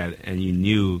everything he had, and you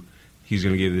knew he was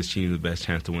going to give this team the best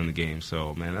chance to win the game.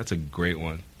 So, man, that's a great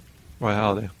one. Roy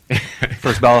Halladay,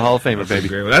 first ballot Hall of Famer, baby.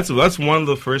 That's one of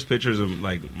the first pitchers of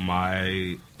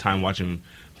my time watching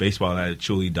baseball that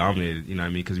truly dominated. You know what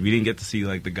I mean? Because we didn't get to see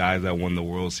like the guys that won the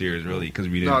World Series really. Because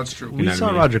we didn't. No, it's true. We saw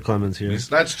Roger Clemens here.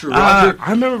 That's true. Roger.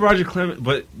 I remember Roger Clemens,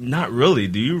 but not really.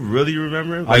 Do you really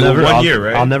remember him? I'll Like never- one I'll- year,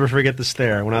 right? I'll never forget the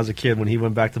stare when I was a kid when he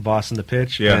went back to Boston to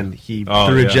pitch Yeah. and he Oh,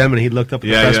 threw a yeah. gem and he looked up at the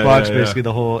Yeah, press yeah, box, yeah, yeah. basically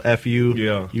the whole F you,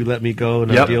 Yeah. you let me go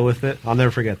and Yep. I'll deal with it. I'll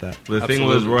never forget that. The thing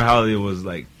was, Absolutely. Roy Halladay was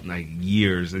like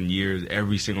years and years,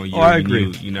 every single year. Oh, I we agree.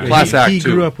 knew, you know, Class he, act, he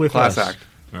too. grew up with Class us. act.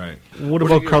 right. What do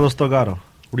about you- Carlos Delgado?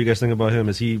 What do you guys think about him?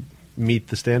 Does he meet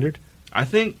the standard? I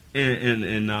think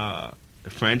in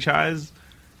franchise,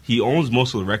 he owns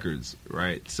most of the records,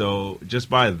 right? So just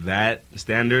by that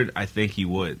standard, I think he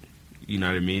would. You know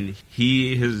what I mean?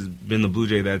 He has been the Blue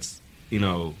Jay that's, you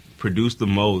know, produced the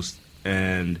most,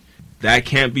 and that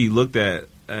can't be looked at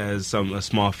as a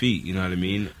small feat. You know what I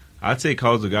mean? I'd say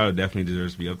Carlos Delgado definitely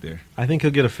deserves to be up there. I think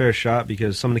he'll get a fair shot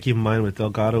because something to keep in mind with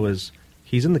Delgado is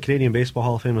he's in the Canadian Baseball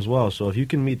Hall of Fame as well. So if you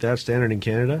can meet that standard in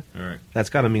Canada, All right. that's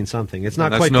got to mean something. It's Yeah, not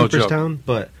that's quite no joke. Cooperstown,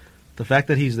 but the fact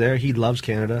that he's there, he loves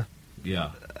Canada.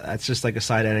 Yeah. That's just like a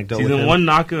side anecdote. See, with the him. one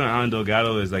knock on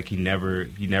Delgado is like he never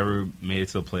made it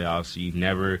to the playoffs. He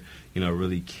never, you know,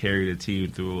 really carried a team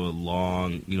through a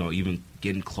long, you know, even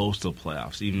getting close to the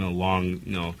playoffs, even a long,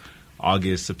 you know,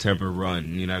 August, September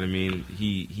run. You know what I mean?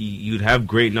 You'd have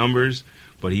great numbers,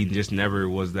 but he just never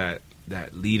was that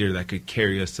leader that could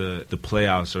carry us to the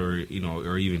playoffs or, you know,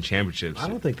 or even championships. I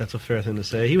don't think that's a fair thing to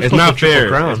say. He was It's close not to Triple fair.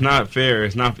 Crown. It's not fair.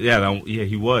 It's not. Yeah,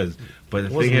 he was. But the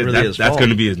thing wasn't is, really his that's fault. going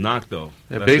to be his knock, though.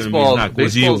 Yeah, That's gonna be his baseball- knock.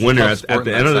 Was he a baseball's a winner tough at sport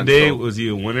the in end of that the day? sense, though. Was he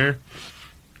a winner?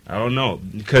 I don't know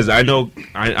because I know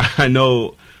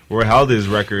Roy Halladay's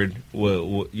record.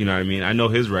 Well, you know what I mean. I know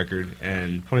his record,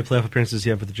 and How many playoff appearances does he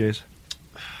have with the Jays?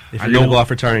 If I you're going to know- go off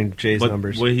retiring Jays but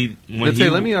numbers. when he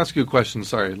Let me ask you a question.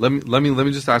 Sorry, let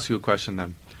me just ask you a question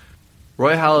then.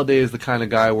 Roy Halladay is the kind of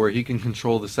guy where he can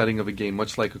control the setting of a game,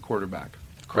 much like a quarterback.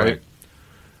 Right? Correct.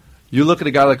 You look at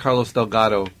a guy like Carlos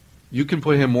Delgado, you can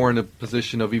put him more in a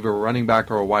position of either a running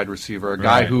back or a wide receiver, a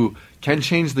guy Right. who can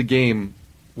change the game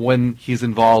when he's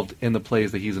involved in the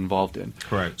plays that he's involved in.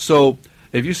 Correct. So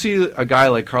if you see a guy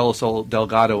like Carlos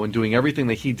Delgado and doing everything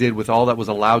that he did with all that was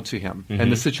allowed to him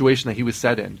and the situation that he was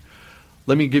set in,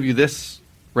 let me give you this.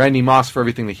 Randy Moss, for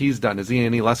everything that he's done, is he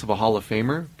any less of a Hall of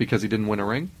Famer because he didn't win a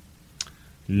ring?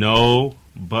 No,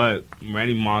 but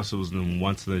Randy Moss was the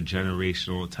once in a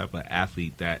generational type of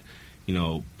athlete that, you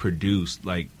know, produced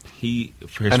like he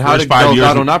for his And first how did 5 years.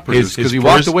 Delgado not produce? Because he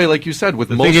walked away, like you said, with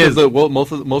the most thing of is-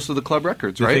 the most of the club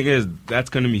records, The right? thing is, that's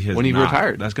going to be his When he knock.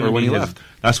 retired, That's going or to when be he his. left.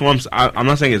 That's what I'm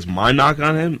not saying it's my knock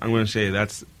on him. I'm going to say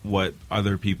that's what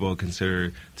other people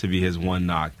consider to be his one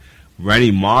knock.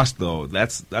 Randy Moss, though,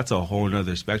 that's a whole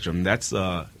nother spectrum. That's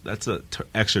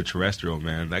extraterrestrial,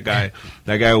 man. That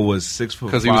guy was 6 foot.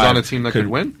 Because he was on a team that could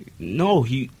win? No,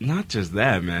 he not just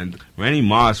that, man. Randy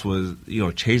Moss was, you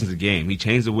know, changed the game. He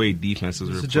changed the way defenses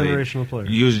He's were a played. generational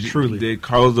player. Truly, did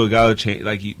Carlos Delgado change?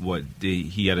 Like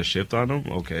he had a shift on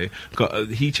him? Okay,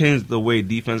 he changed the way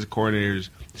defensive coordinators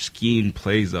schemed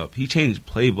plays up. He changed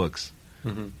playbooks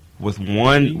with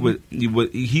one.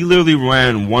 He literally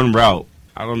ran one route.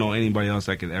 I don't know anybody else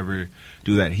that could ever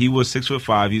do that. He was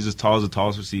 6'5". He's as tall as the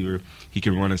tallest receiver. He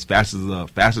can run as fast as the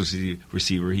fastest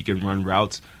receiver. He can run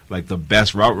routes like the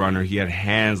best route runner. He had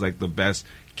hands like the best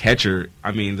catcher.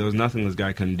 I mean, there was nothing this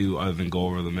guy couldn't do other than go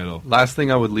over the middle. Last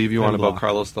thing I would leave you on And about block.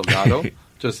 Carlos Delgado,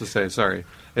 just to say, sorry,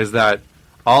 is that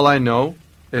all I know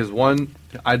is one,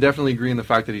 I definitely agree in the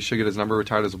fact that he should get his number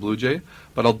retired as a Blue Jay,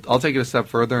 but I'll take it a step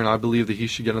further, and I believe that he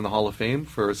should get in the Hall of Fame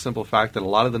for a simple fact that a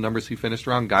lot of the numbers he finished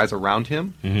around, guys around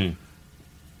him,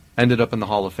 ended up in the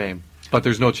Hall of Fame. But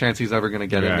there's no chance he's ever going to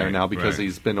get in there Right, now because right.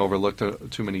 he's been overlooked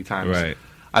too many times. Right.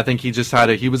 I think he just had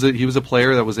he was a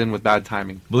player that was in with bad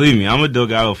timing. Believe me, I'm a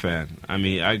Delgado fan. I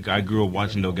mean, I grew up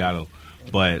watching Delgado,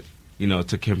 but you know,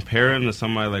 to compare him to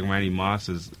somebody like Randy Moss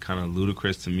is kind of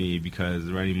ludicrous to me because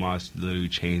Randy Moss literally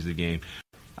changed the game.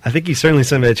 I think he's certainly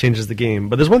somebody that changes the game.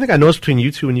 But there's one thing I noticed between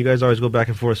you two when you guys always go back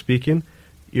and forth speaking.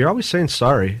 You're always saying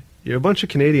sorry. You're a bunch of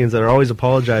Canadians that are always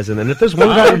apologizing. And if there's one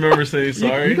guy... remember saying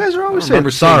You guys are always I saying remember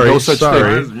saying sorry. no such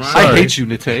sorry. thing. Sorry. I hate you,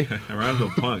 Nate. Around a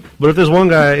punk. But if there's one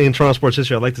guy in Toronto sports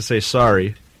history I'd like to say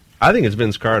sorry, I think it's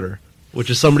Vince Carter, which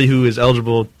is somebody who is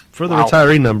eligible for the Wow.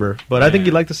 retiree number. But I think Man.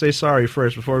 he'd like to say sorry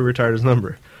first before he retired his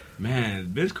number. Man,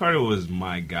 Vince Carter was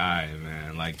my guy,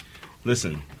 man. Like,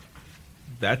 listen,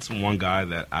 that's my guy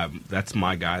that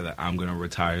I'm gonna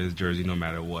retire his jersey no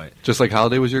matter what. Just like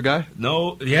Halladay was your guy?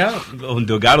 No, yeah,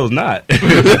 Delgado's not.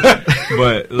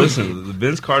 But listen, the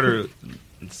Vince Carter,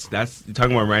 that's you're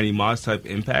talking about Randy Moss type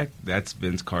impact. That's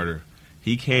Vince Carter.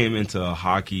 He came into a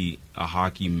hockey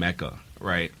mecca,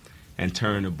 right? and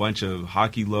turn a bunch of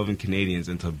hockey-loving Canadians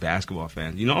into basketball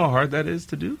fans. You know how hard that is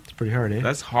to do? It's pretty hard, eh?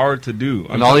 That's hard to do.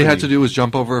 And all he had to do was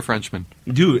jump over a Frenchman.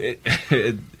 Dude,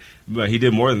 but he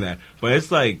did more than that. But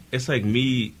it's like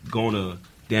me going to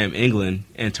damn England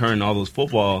and turning all those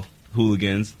football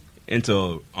hooligans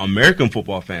into American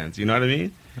football fans. You know what I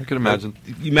mean? I can imagine.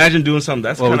 Like, imagine doing something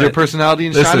that's with their personality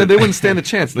in China, they wouldn't stand a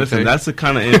chance. Listen, that's the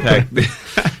kind of impact.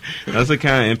 That's the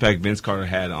kind of impact Vince Carter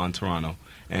had on Toronto,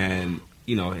 and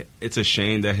you know it's a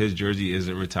shame that his jersey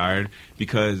isn't retired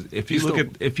because if you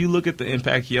look at the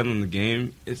impact he had on the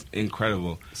game, it's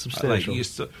incredible. Substantial.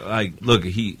 Look,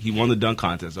 he won the dunk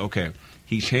contest. Okay,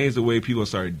 he changed the way people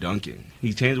started dunking.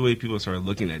 He changed the way people started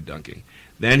looking at dunking.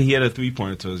 Then he had a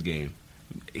 3-pointer to his game.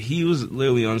 He was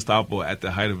literally unstoppable at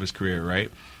the height of his career, right?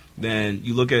 Then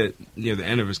you look at near the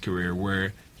end of his career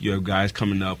where you have guys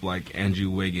coming up like Andrew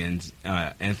Wiggins,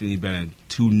 Anthony Bennett,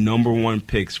 2 number 1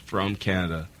 picks from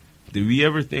Canada. Did we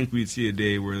ever think we'd see a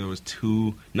day where there was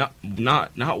 2, not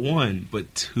 1,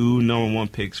 but 2 number 1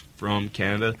 picks from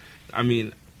Canada? I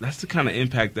mean, that's the kind of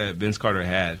impact that Vince Carter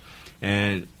had.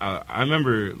 And I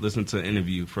remember listening to an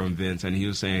interview from Vince, and he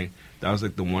was saying that was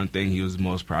like the one thing he was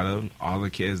most proud of. All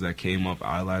the kids that came up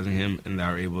idolizing him and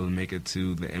that were able to make it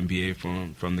to the NBA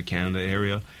from the Canada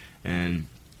area. And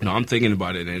you know, I'm thinking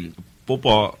about it, and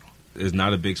football is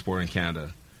not a big sport in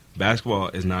Canada. Basketball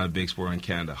is not a big sport in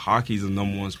Canada. Hockey is the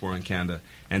number 1 sport in Canada.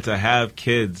 And to have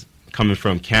kids coming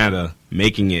from Canada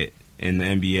making it in the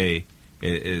NBA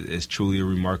is truly a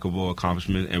remarkable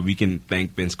accomplishment, and we can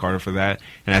thank Vince Carter for that.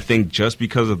 And I think just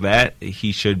because of that,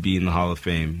 he should be in the Hall of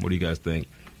Fame. What do you guys think?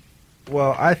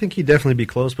 Well, I think he'd definitely be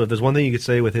close, but if there's one thing you could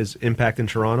say with his impact in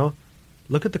Toronto,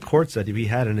 look at the courts that he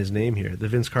had in his name here. The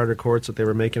Vince Carter courts that they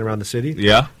were making around the city.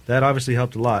 Yeah. That obviously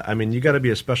helped a lot. I mean, you got to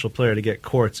be a special player to get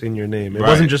courts in your name. It Right.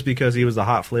 wasn't just because he was the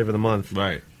hot flavor of the month.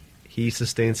 Right. He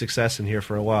sustained success in here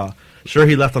for a while. Sure,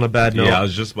 he left on a bad note. Yeah, I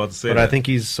was just about to say but that. I think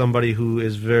he's somebody who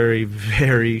is very,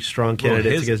 very strong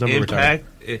candidate to get his number retired.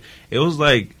 It was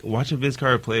like watching Vince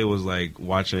Carter play was like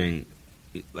watching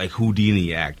like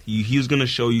Houdini act. He was going to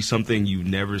show you something you've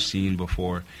never seen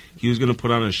before. He was going to put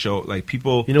on a show like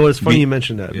people. You know what? It's funny you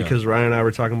mentioned that Yeah. because Ryan and I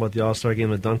were talking about the All-Star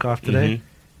game of dunk off today,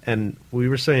 and we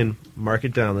were saying, mark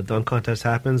it down. The dunk contest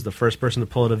happens. The first person to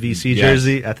pull out a VC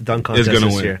jersey at the dunk contest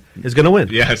this year is going to win.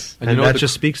 Yes, and that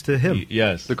just speaks to him.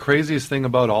 Yes. The craziest thing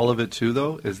about all of it too,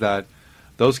 though, is that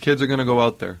those kids are going to go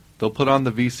out there. They'll put on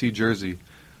the VC jersey.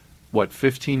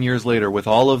 15 years later, with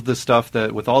all of the stuff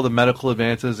with all the medical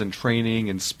advances and training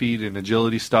and speed and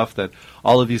agility stuff that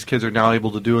all of these kids are now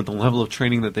able to do at the level of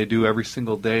training that they do every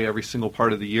single day, every single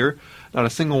part of the year, not a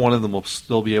single one of them will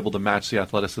still be able to match the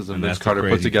athleticism Vince Carter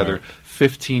put together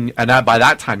 15, and by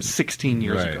that time, 16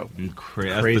 years ago.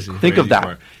 Crazy. Think of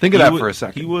that. Think of that for a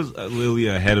second. He was literally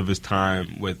ahead of his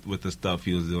time with the stuff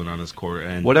he was doing on his court.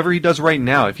 And whatever he does right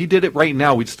now, if he did it right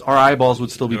now, our eyeballs would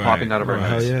still be popping out of our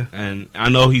heads. Yeah. And I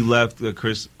know he left.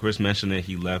 Chris mentioned that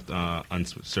he left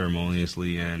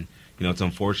unceremoniously, and you know it's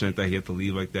unfortunate that he had to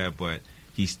leave like that. But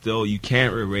you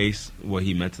can't erase what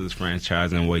he meant to this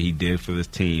franchise and what he did for this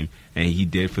team, and he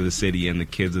did for the city and the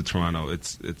kids of Toronto.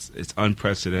 It's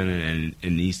unprecedented, and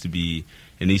it needs to be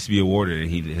awarded.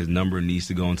 And his number needs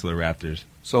to go into the Raptors.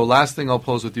 So last thing I'll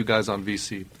pose with you guys on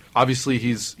VC. Obviously,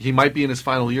 he might be in his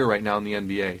final year right now in the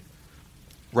NBA.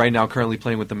 Right now, currently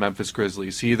playing with the Memphis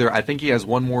Grizzlies. I think he has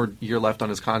one more year left on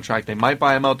his contract. They might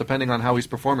buy him out depending on how he's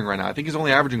performing right now. I think he's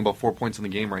only averaging about 4 points in the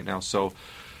game right now. So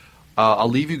I'll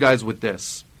leave you guys with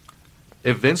this.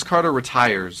 If Vince Carter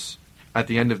retires at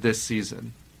the end of this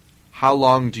season, how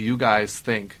long do you guys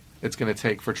think it's going to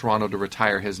take for Toronto to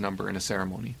retire his number in a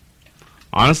ceremony?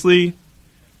 Honestly,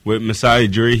 with Masai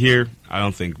Ujiri here, I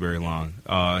don't think very long.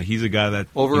 He's a guy that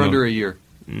under a year.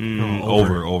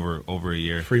 Over a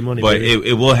year. Free money, but baby.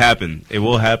 it will happen. It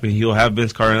will happen. He'll have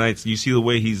Vince Carter nights. You see the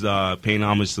way he's paying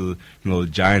homage to the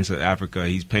Giants of Africa.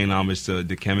 He's paying homage to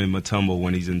Dikembe Mutombo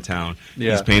when he's in town.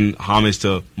 Yeah. He's paying homage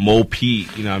to Mo Pete.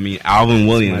 Alvin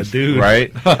Williams, my dude.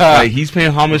 right? Like, he's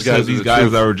paying homage to these guys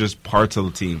truth. that are just parts of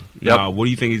the team. Yep. Now, what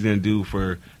do you think he's going to do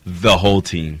for the whole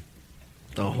team?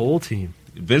 The whole team.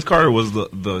 Vince Carter was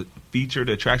the featured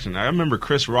attraction. I remember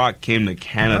Chris Rock came to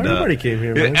Canada. Everybody came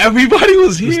here, man. Everybody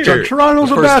was here.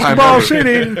 Toronto's a First time basketball ever.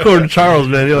 city. According to Charles,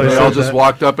 man. They all just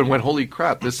walked up and went, "Holy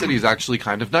crap! This city's actually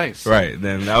kind of nice." Right.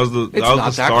 Then that was the It's that was not the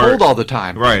that start. cold all the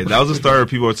time. Right. That was the start of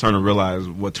people were starting to realize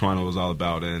what Toronto was all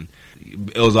about, and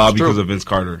it was all because of Vince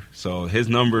Carter. So his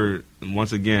number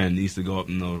once again needs to go up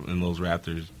in those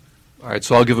Raptors. All right,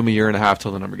 so I'll give him a year and a half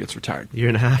till the number gets retired. Year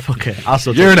and a half? Okay.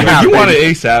 Also, Year and a half. You want it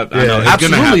baby. ASAP? I Yeah. know. It's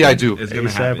Absolutely, gonna happen. I do. It's gonna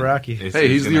ASAP happen. Rocky. Hey,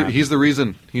 he's the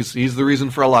reason. He's the reason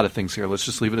for a lot of things here. Let's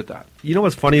just leave it at that. You know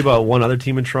what's funny about one other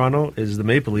team in Toronto is the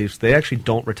Maple Leafs. They actually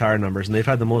don't retire numbers, and they've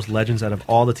had the most legends out of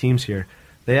all the teams here.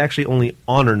 They actually only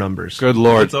honor numbers. Good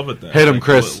Lord. What's up with that? Hit him, Like,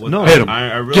 Chris. No. Hit him.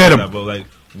 I realize Get him. that, but like,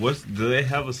 do they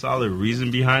have a solid reason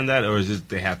behind that, or is it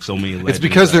they have so many legends? It's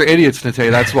because they're idiots, Nate.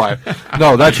 That's why.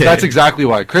 No, that's exactly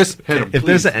why. Chris, hit him. If please.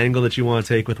 there's an angle that you want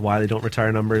to take with why they don't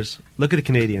retire numbers, look at the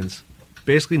Canadians.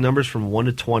 Basically, numbers from 1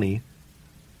 to 20,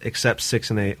 except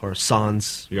 6 and 8, or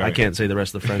sans. You're I right. can't say the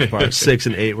rest of the French part. 6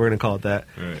 and 8, we're going to call it that,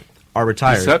 Right. are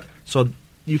retired. Except- So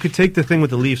you could take the thing with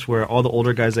the Leafs where all the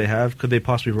older guys they have, could they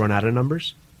possibly run out of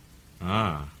numbers?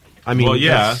 Ah. I mean, Well,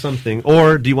 yeah. that's something.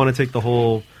 Or do you want to take the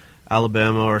whole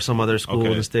Alabama or some other school in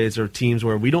Okay. the States or teams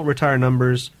where we don't retire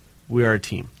numbers, we are a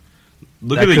team?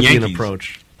 Look that at the could Yankees. be an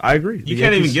approach. I agree. You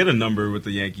can't even get a number with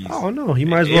the Yankees. Oh, no. He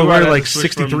might as It well might wear have like to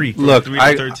switch from- 63. Look, 3 to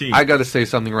I 13. got to say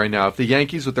something right now. If the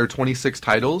Yankees, with their 26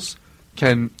 titles,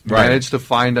 can Right. manage to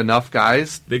find enough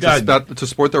guys They got- to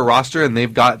support their roster, and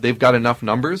they've got enough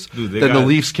numbers, Dude, they then the got-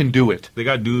 Leafs can do it. They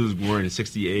got dudes wearing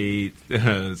 68,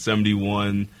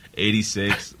 71,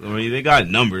 86. I mean, they got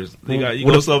numbers. They got you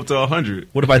What go if- up to 100.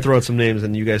 What if I throw out some names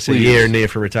and you guys say Please. yay or nay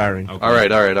for retiring? Okay. All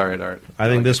right. I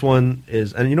think this one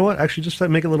is, and you know what? Actually, just to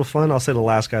make it a little fun, I'll say the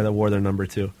last guy that wore their number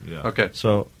too. Yeah. Okay.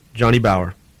 So Johnny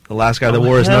Bauer, the last guy that Oh,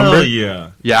 wore his hell number. Yeah.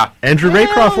 Yeah. Andrew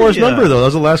Raycroft wore his yeah. number though. That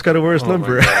was the last guy to wear his Oh, my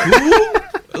number.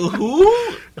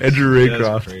 Who? Andrew That's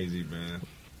Raycroft, crazy, man.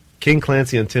 King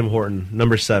Clancy, and Tim Horton,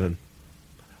 number 7.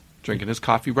 Drinking his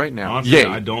coffee right now. Honestly, Yay.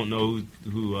 I don't know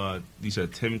who you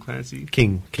said Tim Clancy?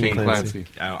 King King Clancy.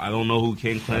 I don't know who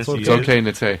King Clancy It's is. okay,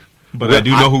 Nate. But I do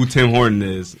know who Tim Horton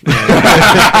is.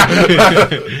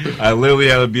 I literally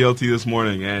had a BLT this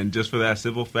morning, and just for that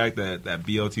simple fact that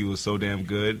BLT was so damn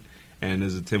good, and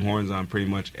there's a Tim Hortons on pretty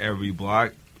much every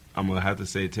block, I'm going to have to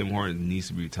say Tim Hortons needs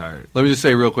to be retired. Let me just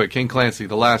say real quick, King Clancy,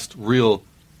 the last real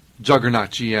juggernaut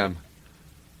GM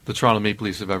the Toronto Maple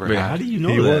Leafs have ever Man, had. how do you know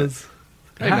He that? was.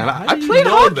 Hey, man, How I do you played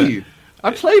know hockey. that?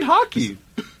 I played hockey.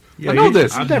 Yeah, I know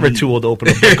this. You're never too old to open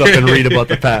a book up and read about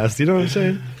the past. You know what I'm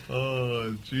saying?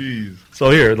 Oh, jeez. So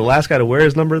here, the last guy to wear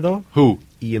his number though, Who?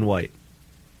 Ian White.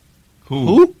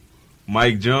 Who?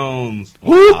 Mike Jones.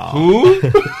 Who? Who?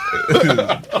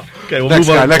 Okay, we'll Next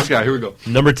move guy. on. Next guy. Here we go.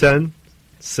 Number 10,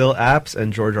 Sil Apps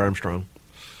and George Armstrong.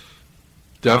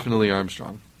 Definitely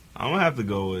Armstrong. I'm going to have to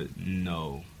go with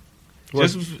no.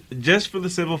 What? Just for the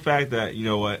simple fact that, you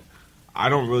know what, I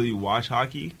don't really watch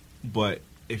hockey, but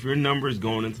if your number is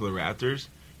going into the Raptors,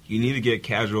 you need to get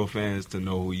casual fans to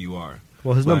know who you are.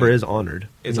 Well, his Like, number is honored.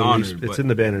 it's In the Leafs. honored, It's but- in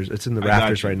the banners. It's in the I got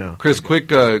rafters you. right now. Chris, quick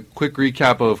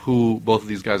recap of who both of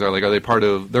these guys are. Like, are they part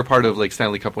of? They're part of like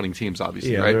Stanley Cup winning teams,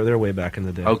 obviously, Yeah, right? they're way back in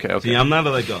the day. Okay. See, I'm not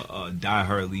a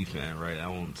diehard Leaf fan, right? I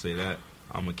won't say that.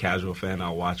 I'm a casual fan.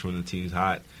 I'll watch when the team's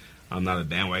hot. I'm not a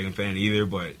bandwagon fan either,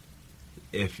 but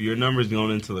if your number's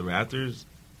going into the Raptors,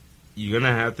 you're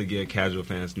going to have to get casual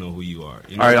fans to know who you are.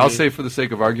 You know All right. what I I'll mean? say for the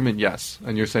sake of argument, yes.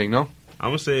 And you're saying no? I'm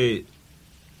going to say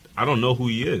I don't know who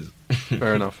he is.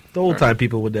 Fair enough. The old time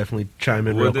people would definitely chime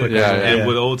in real Would they? quick. Yeah, And yeah.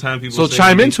 would old time people So say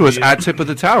chime who into he us is? at Tip of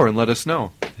the Tower and let us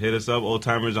know. Hit us up, old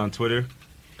timers on Twitter.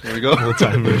 There we go. Old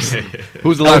timers.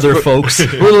 Who's the last Elder folks.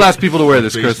 Who are the last people to wear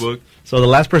this, Chris? Facebook. So the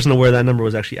last person to wear that number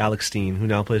was actually Alex Steen, who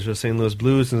now plays for the St. Louis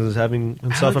Blues and is having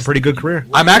himself Alex a pretty good career.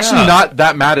 I'm actually Yeah. not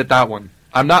that mad at that one.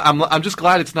 I'm not. I'm just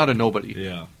glad it's not a nobody.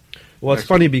 Yeah. Well, it's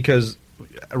funny because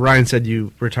Ryan said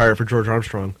you retired for George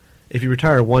Armstrong. If you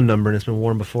retire one number and it's been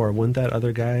worn before, wouldn't that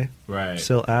other guy, Right.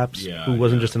 Sil Apps, Yeah, who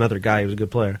wasn't yeah. just another guy, he was a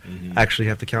good player, Mhm. actually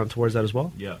have to count towards that as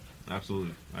well? Yeah,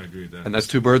 absolutely. I agree with that. And that's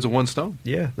two birds with one stone.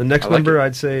 Yeah. The next I like number it.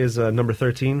 I'd say is number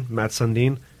 13, Matt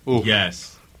Sundin. Ooh.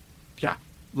 Yes. Yeah.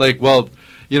 Like, well,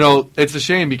 you know, it's a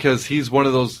shame because he's one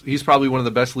of those. He's probably one of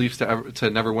the best Leafs to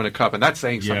never win a cup, and that's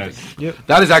saying something. Yes. Yep.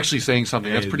 That is actually saying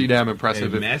something. That's Hey, pretty damn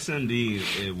impressive. Hey, If- Matt Sundin,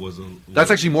 it was a. That's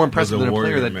actually more impressive was than a player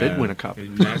warrior, that did man. win a cup.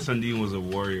 Matt Sundin was a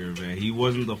warrior, man. He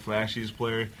wasn't the flashiest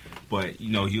player, but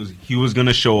you know he was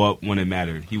gonna show up when it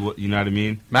mattered. You know what I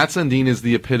mean? Matt Sundin is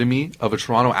the epitome of a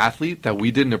Toronto athlete that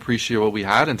we didn't appreciate what we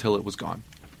had until it was gone.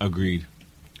 Agreed.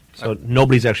 So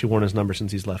nobody's actually worn his number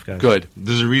since he's left, guys. Good.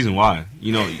 There's a reason why.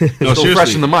 You know, no, Still seriously.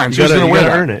 fresh in the mind. You So who's gotta, going to you wear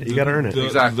gotta that? earn it. You gotta earn it. The,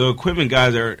 Exactly. the equipment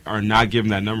guys are not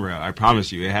giving that number out. I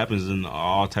promise you, it happens in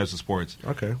all types of sports.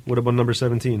 Okay. What about number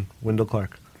 17, Wendell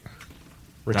Clark?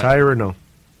 Retire or no?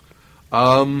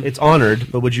 It's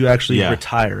honored, but would you actually Yeah,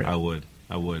 retire it? I would.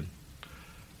 I would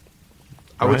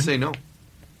Ryan? say no.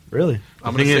 Really?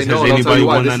 I'm The going thing to is, say no, has and I'll tell anybody you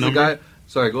why. won This that is a number? guy.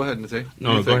 Sorry, go ahead, Nate.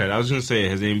 No, go ahead. I was going to say,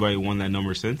 has anybody won that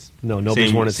number since? No,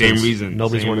 nobody's won it since. Same reason.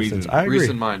 Nobody's won it since. I agree.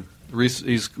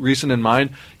 He's recent in mind.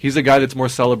 He's a guy that's more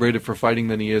celebrated for fighting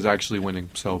than he is actually winning.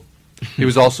 So he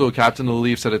was also a captain of the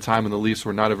Leafs at a time when the Leafs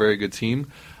were not a very good team.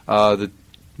 A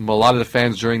lot of the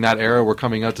fans during that era were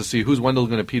coming out to see who's Wendell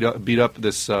going to beat up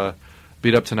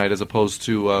tonight, as opposed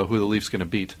to who the Leafs going to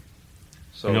beat.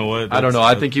 So you know what? I don't know.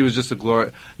 I think he was just a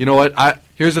glory. You know what?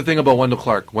 Here's the thing about Wendell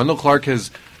Clark. Wendell Clark has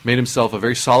made himself a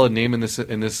very solid name in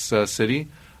this city.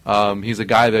 He's a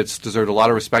guy that's deserved a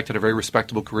lot of respect, had a very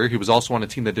respectable career. He was also on a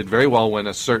team that did very well when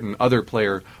a certain other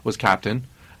player was captain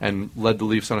and led the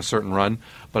Leafs on a certain run.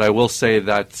 But I will say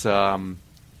that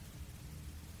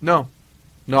no,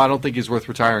 I don't think he's worth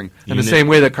retiring. In the same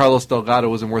way that Carlos Delgado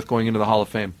wasn't worth going into the Hall of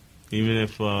Fame. Even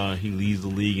if he leads the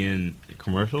league in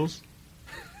commercials?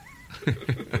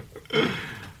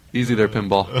 Easy there,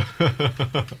 Pinball.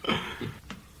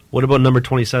 What about number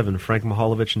 27, Frank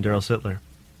Mihaljevic and Daryl Sittler?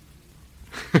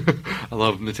 I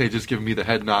love Nate just giving me the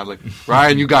head nod, like,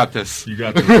 Ryan, you got this. You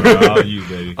got this. I'll use,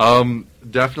 baby.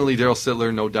 Definitely Daryl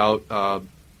Sittler, no doubt.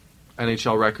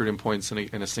 NHL record in points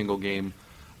in a single game.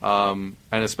 And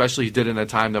especially he did it in a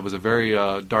time that was a very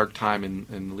dark time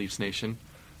in the Leafs Nation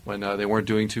when they weren't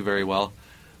doing too very well.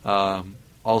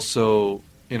 Also,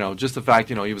 just the fact,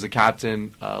 he was a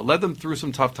captain, led them through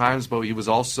some tough times, but he was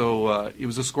also he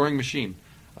was a scoring machine.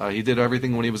 He did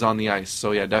everything when he was on the ice.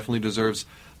 So, yeah, definitely deserves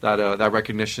that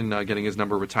recognition, getting his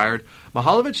number retired.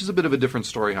 Mihaljevic is a bit of a different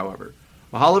story, however.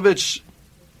 Mihaljevic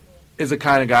is a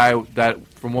kind of guy that,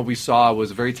 from what we saw,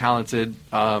 was very talented,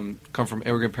 come from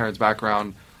immigrant parents'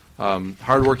 background,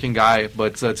 hardworking guy.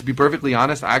 But to be perfectly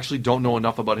honest, I actually don't know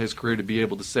enough about his career to be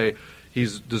able to say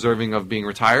he's deserving of being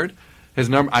retired.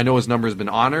 I know his number has been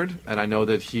honored, and I know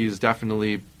that he's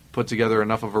definitely put together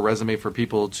enough of a resume for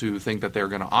people to think that they're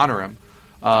going to honor him.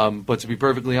 But to be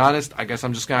perfectly honest, I guess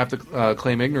I'm just going to have to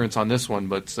claim ignorance on this one.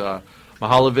 But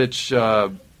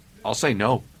Mihaljevic, I'll say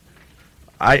no.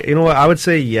 I would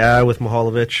say yeah with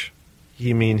Mihaljevic.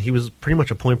 He was pretty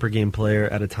much a point-per-game player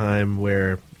at a time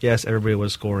where, yes, everybody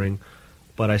was scoring,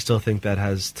 but I still think that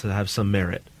has to have some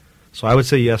merit. So I would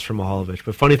say yes for Mihaljevic.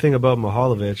 But funny thing about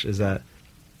Mihaljevic is that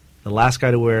the last guy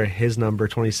to wear his number,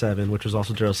 27, which was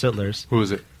also Daryl Sittler's. Who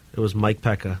was it? It was Mike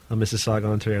Pekka, a Mississauga,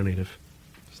 Ontario native.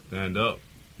 Stand up.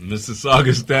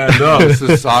 Mississauga, stand up.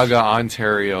 Mississauga,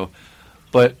 Ontario.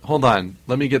 But hold on.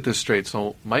 Let me get this straight.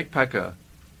 So Mike Pekka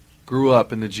grew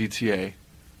up in the GTA,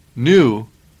 knew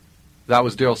that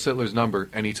was Daryl Sittler's number,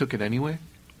 and he took it anyway?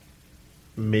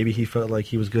 Maybe he felt like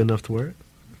he was good enough to wear it?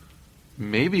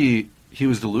 Maybe he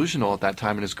was delusional at that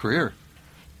time in his career.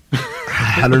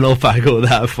 I don't know if I go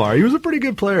that far. He was a pretty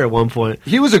good player at one point.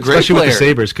 He was a great especially player. With the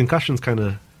Sabres. Concussions kind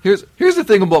of... Here's the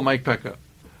thing about Mike Pekka.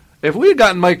 If we had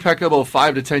gotten Mike Pekka about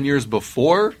 5 to 10 years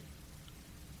before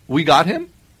we got him,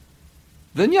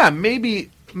 then yeah, maybe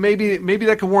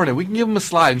that can warrant it. We can give him a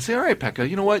slide and say, all right, Pekka,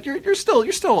 you know what? You're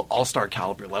still all-star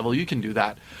caliber level. You can do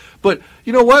that. But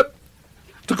you know what?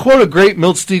 To quote a great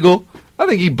Milt Stegall, I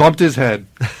think he bumped his head.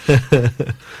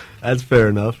 That's fair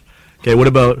enough. Okay, what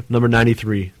about number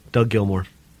 93, Doug Gilmour?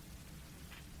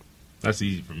 That's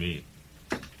easy for me.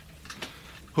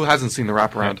 Who hasn't seen the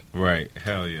wraparound? Right.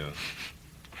 Hell yeah.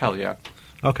 Hell yeah.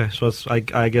 Okay, so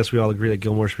I guess we all agree that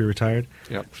Gilmour should be retired.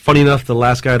 Yep. Funny enough, the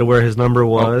last guy to wear his number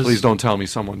was... Oh, please don't tell me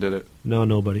someone did it. No,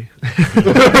 nobody.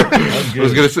 I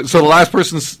was gonna say, so the last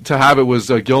person to have it was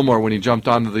Gilmour when he jumped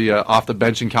onto the off the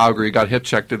bench in Calgary, got hip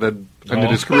checked, and then ended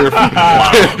his career.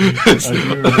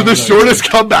 The shortest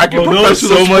comeback in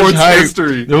professional sports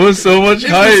history. There was so much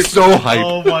hype. So hype.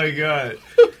 Oh my god.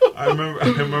 I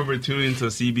remember tuning to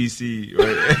CBC,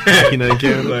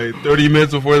 right? Like 30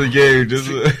 minutes before the game.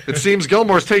 It seems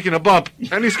Gilmour's taking a bump,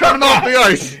 and he's coming off the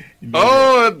ice.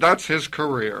 Oh, that's his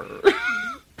career.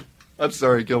 I'm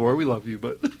sorry, Gilmour. We love you,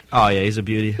 but... Oh, yeah, he's a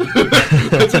beauty.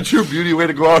 That's a true beauty way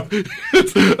to go out. You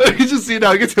just see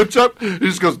now, he gets hip up. He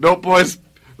just goes, nope, boys.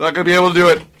 Not going to be able to do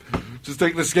it. Just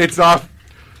taking the skates off.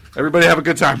 Everybody have a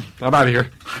good time. I'm out of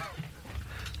here.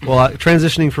 Well,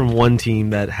 transitioning from one team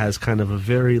that has kind of a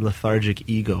very lethargic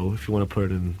ego, if you want to put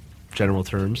it in general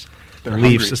terms, the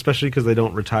Leafs, hungry. Especially because they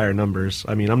don't retire numbers.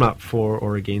 I mean, I'm not for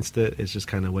or against it. It's just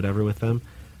kind of whatever with them.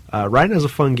 Ryan has a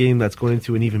fun game that's going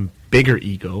to an even bigger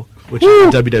ego, which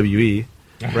is WWE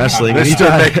wrestling. Mr.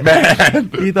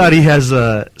 McMahon. He thought he has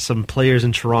some players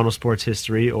in Toronto sports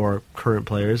history, or current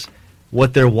players,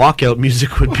 what their walkout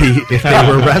music would be if they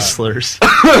were wrestlers.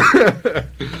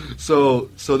 So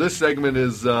this segment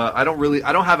is I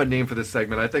don't have a name for this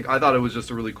segment. I thought it was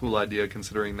just a really cool idea,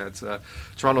 considering that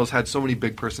Toronto's had so many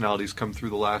big personalities come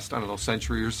through the last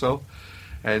century or so,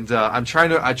 And I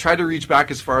tried to reach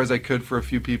back as far as I could for a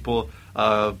few people.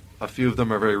 A few of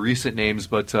them are very recent names,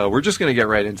 but we're just going to get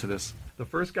right into this. The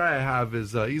first guy I have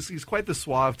is he's quite the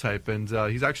suave type, and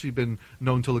he's actually been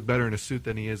known to look better in a suit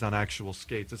than he is on actual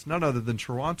skates. It's none other than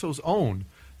Toronto's own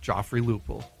Joffrey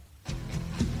Lupul.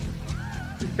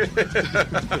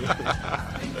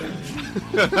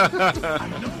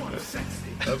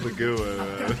 That's a good one,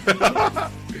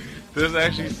 man. This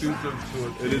actually suits him to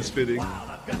it. It is fitting.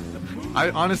 I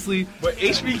honestly... But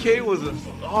HBK was a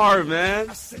star, man.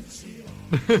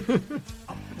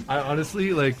 I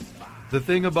honestly, like, the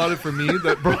thing about it for me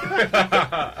that brought...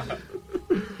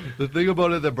 the thing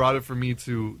about it that brought it for me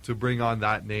to bring on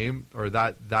that name, or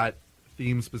that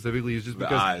theme specifically, is just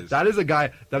because that is a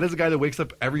guy that wakes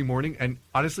up every morning, and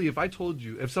honestly,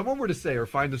 if someone were to say or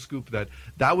find a scoop that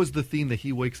was the theme that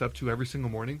he wakes up to every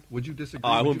single morning, would you disagree?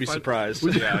 I wouldn't be surprised.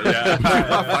 Yeah.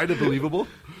 Find it believable?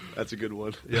 That's a good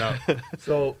one. Yeah.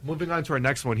 So moving on to our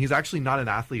next one, he's actually not an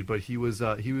athlete, but he was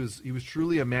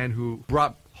truly a man who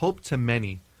brought hope to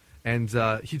many, and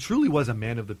he truly was a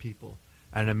man of the people,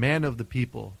 and a man of the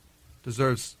people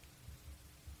deserves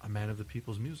a man of the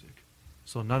people's music.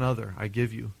 So none other, I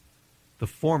give you, the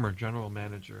former general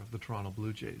manager of the Toronto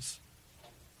Blue Jays,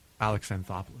 Alex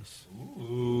Anthopoulos.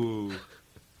 Ooh.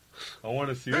 I want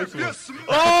to see this one.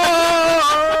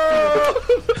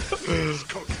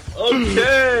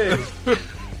 Okay.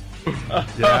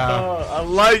 Yeah. I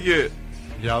like it.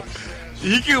 Yep.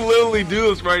 He can literally do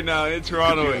this right now in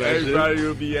Toronto, and everybody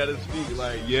will be at his feet.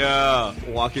 Like, yeah.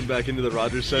 Walking back into the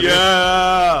Rogers Center.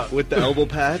 Yeah. With the elbow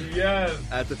pad. Yes.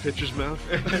 At the pitcher's mouth.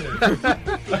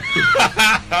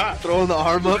 Throwing the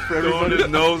arm up for everybody. Throwing his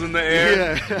nose in the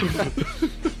air. Yeah.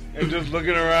 And just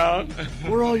looking around.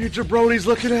 Where are all you jabronis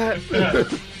looking at?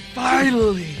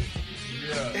 Finally.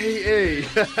 Yeah. Hey.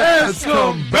 Let's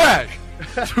come back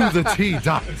to the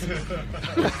T-Dot. I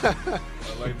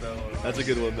like that one. That's a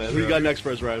good one, man. Who you got next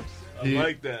for us, Ryan? I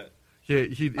like that.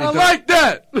 I like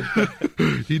that.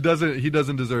 He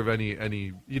doesn't deserve any.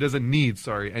 He doesn't need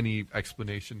any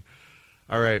explanation.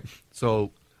 All right,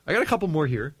 so I got a couple more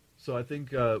here. So I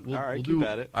think we'll do.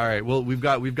 At it. All right. Well, we've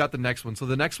got the next one. So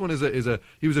the next one is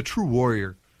he was a true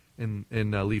warrior in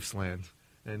Leafs land,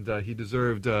 and he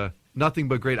deserved nothing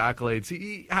but great accolades.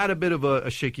 He had a bit of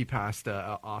a shaky past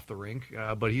off the rink,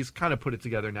 but he's kind of put it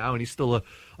together now, and he's still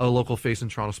a local face in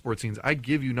Toronto sports scenes. I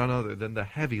give you none other than the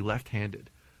heavy left-handed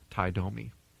Ty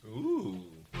Domi. Ooh.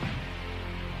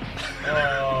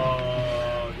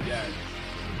 Oh, yes.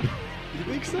 You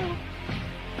think so?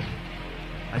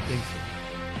 I think so.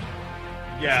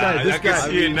 Yeah, I can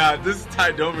see it now. This is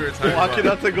Ty Domi. Walking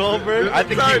up to Goldberg. I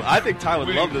think Ty would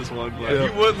love this one. But. Yeah,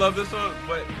 he would love this one,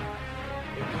 but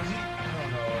was he? I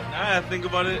don't know.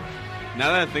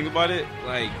 Now that I think about it,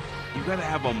 like, you gotta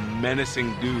have a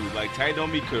menacing dude. Like, Ty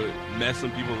Domi could mess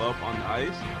some people up on the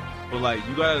ice, but like,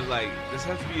 you gotta this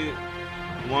has to be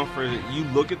one for you.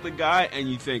 Look at the guy and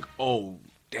you think, oh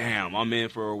damn, I'm in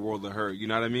for a world of hurt. You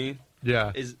know what I mean?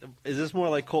 Yeah. Is this more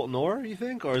like Colton Orr, you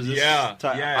think, or is this? Yeah.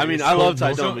 I mean, I love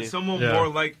Ty Domi. Someone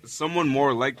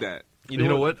more like that. You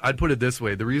know what? I'd put it this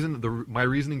way: my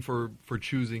reasoning for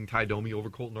choosing Ty Domi over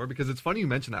Colton Orr, because it's funny you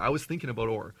mentioned that. I was thinking about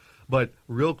Orr, but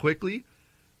real quickly,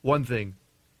 one thing: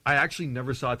 I actually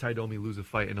never saw Ty Domi lose a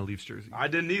fight in a Leafs jersey. I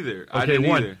didn't either.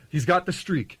 One, he's got the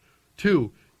streak.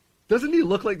 Two, doesn't he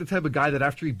look like the type of guy that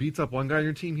after he beats up one guy on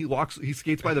your team, he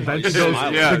skates by the bench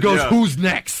and goes, "Who's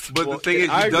next?" But the thing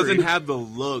is, he doesn't have the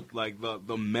look, like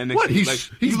the menace. What?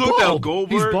 He's looked bald. at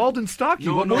Goldberg. He's bald and stocky.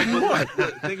 What more do you want?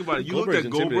 Think about it. You looked at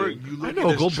Goldberg. You look I know at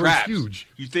his Goldberg's traps. huge.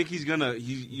 You think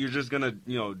you're just gonna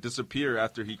disappear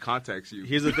after he contacts you.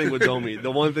 Here's the thing with Domi.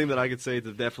 The one thing that I could say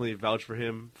to definitely vouch for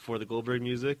him for the Goldberg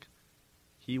music,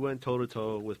 he went toe to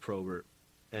toe with Probert.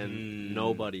 And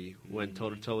nobody went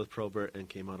toe-to-toe with Probert and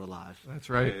came out alive. That's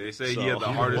right. Yeah, they say he had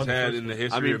the hardest head in the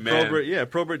history of man.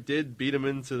 Probert did beat him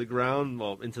into the ground,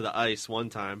 into the ice one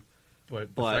time.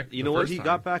 But you know what? He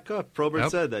got back up.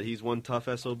 Probert said that he's one tough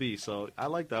SOB, so I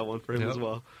like that one for him as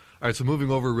well. All right, so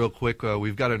moving over real quick,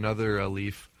 we've got another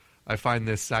Leaf. I find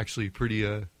this actually pretty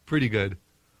good.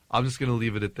 I'm just going to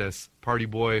leave it at this. Party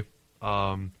Boy,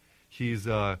 he's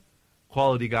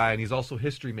quality guy, and he's also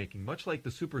history making, much like the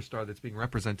superstar that's being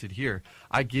represented here.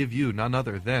 I give you none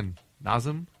other than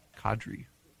Nazem Kadri.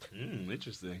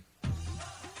 Interesting.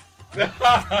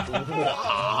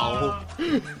 Wow.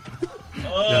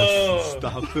 Oh,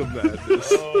 stop the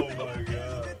madness. Oh my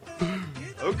god.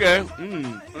 Okay.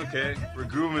 Okay. We're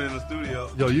grooming in the studio.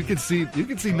 Yo, you can see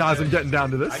Nazem getting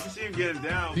down to this. I can see him getting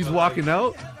down. He's walking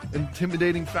out.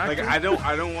 intimidating factor. Like I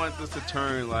don't want this to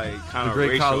turn like kind The of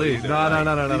great racial Khali. either. No.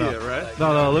 Yeah, right?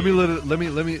 No. Let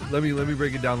me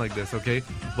break it down like this, okay?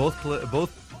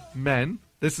 Both men.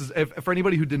 This is for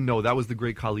anybody who didn't know. That was the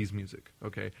great Khali's music.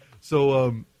 Okay,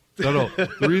 so no.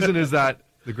 The reason is that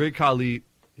the great Khali,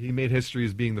 he made history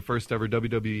as being the first ever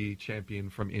WWE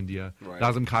champion from India. Right.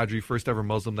 Nazem Kadri, first ever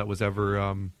Muslim that was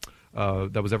ever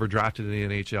drafted in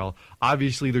the NHL.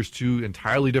 Obviously, there's two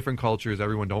entirely different cultures.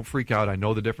 Everyone, don't freak out. I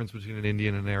know the difference between an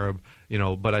Indian and an Arab,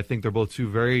 but I think they're both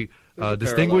two very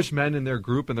distinguished men in their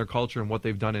group and their culture and what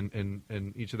they've done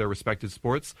in each of their respected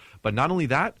sports. But not only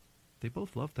that, they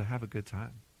both love to have a good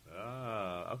time.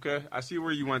 Okay. I see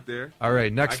where you went there. All right,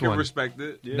 next one. I can respect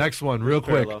it. Yeah. Next one, real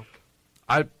quick.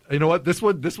 You know what? This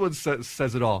one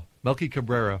says it all. Melky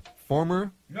Cabrera,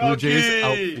 former Blue Jays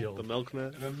outfield. The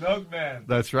milkman. The milkman.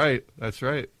 That's right.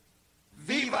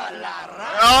 Viva la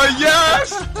Raza! Oh,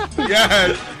 yes!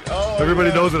 Yes! Oh,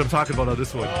 Everybody knows what I'm talking about on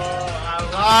this one. I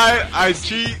lie, I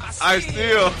cheat, I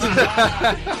steal.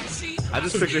 I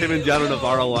just picture him and Gianno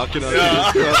Navarro walking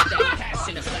out.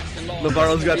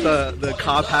 Navarro's got the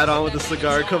cop hat on with the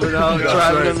cigar coming out,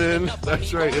 driving him in.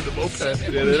 That's right, in the moped. Yeah,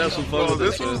 they'd have some fun with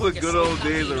this was the good old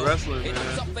days of wrestling,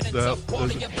 man. Those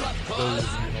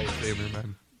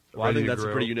man. Well, I think that's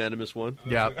a pretty unanimous one.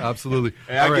 Yeah, absolutely.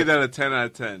 Hey, I give that a 10 out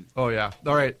of 10. Oh, yeah.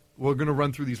 All right, we're going to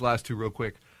run through these last two real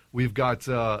quick. We've got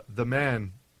the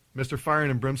man, Mr. Fire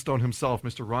and Brimstone himself,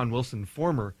 Mr. Ron Wilson,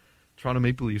 former Toronto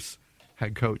Maple Leafs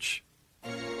head coach. Doom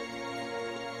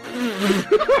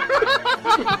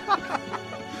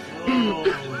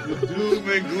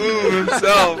and gloom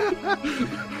himself.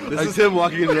 This is him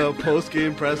walking into a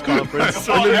post-game press conference.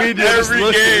 And the media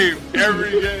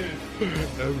every game,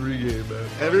 man.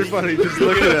 Everybody just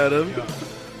looking at him.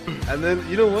 Yeah. And then,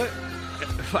 you know what?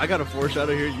 I got a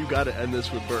foreshadow here. You got to end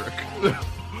this with Burke.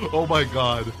 Oh, my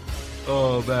God.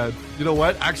 Oh, man. You know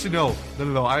what? Actually, no.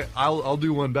 I'll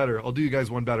do one better. I'll do you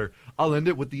guys one better. I'll end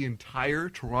it with the entire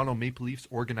Toronto Maple Leafs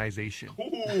organization.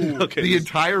 Ooh, okay. The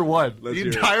entire one. Let's hear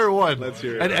it. Let's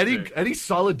hear it. And any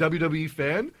solid WWE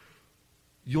fan,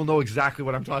 you'll know exactly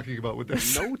what I'm talking about with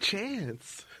this. No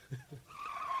chance.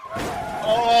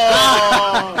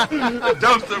 Oh!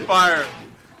 Dumpster fire.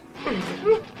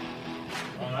 Oh,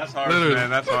 that's harsh, man.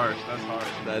 That's harsh.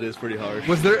 That is pretty harsh.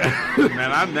 Was there...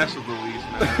 Man, I mess with the Leafs,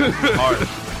 man. It's harsh.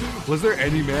 Was there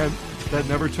any man that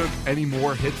never took any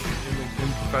more hits in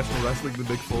professional wrestling than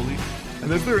Mick Foley?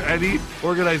 And is there any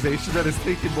organization that has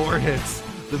taken more hits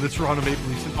than the Toronto Maple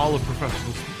Leafs in all of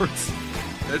professional sports?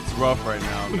 It's rough right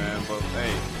now, man. But,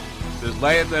 hey, there's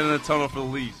light at the end of the tunnel for the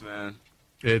Leafs, man.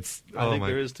 I think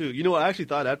there is, too. You know what? I actually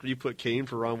thought after you put Kane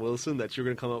for Ron Wilson that you were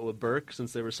going to come up with Burke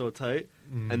since they were so tight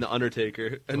and The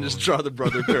Undertaker and just draw the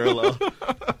brother parallel.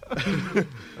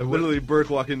 Literally Burke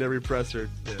walking in every presser.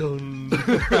 Yeah.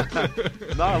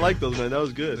 No, I like those, man. That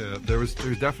was good. Yeah, there was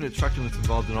definite truculence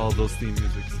involved in all of those theme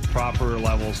musics. Proper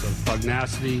levels of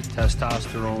pugnacity,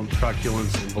 testosterone,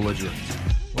 truculence, and belligerence.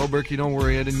 Well, Berkey, don't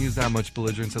worry. I didn't use that much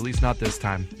belligerence, at least not this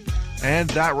time. And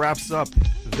that wraps up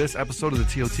this episode of the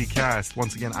TOT Cast.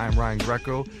 Once again, I'm Ryan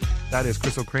Greco. That is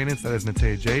Chris O'Kranitz. That is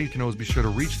Natea J. You can always be sure to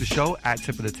reach the show at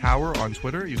Tip of the Tower on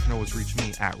Twitter. You can always reach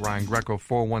me at Ryan Greco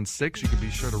 416. You can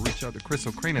be sure to reach out to Chris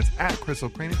O'Kranitz at Chris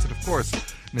O'Kranitz. And, of course,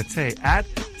 Natea at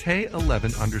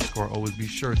Tay11_. Always be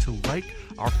sure to like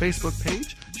our Facebook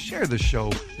page. Share the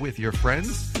show with your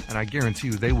friends, and I guarantee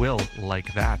you they will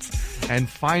like that. And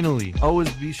finally,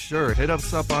 always be sure, hit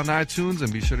us up on iTunes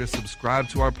and be sure to subscribe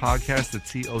to our podcast, the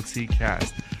TOT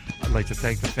Cast. I'd like to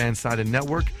thank the Fansided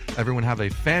Network. Everyone have a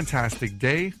fantastic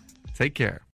day. Take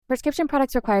care. Prescription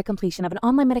products require completion of an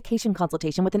online medication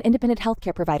consultation with an independent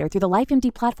healthcare provider through the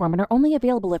LifeMD platform and are only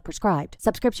available if prescribed.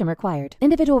 Subscription required.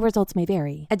 Individual results may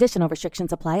vary. Additional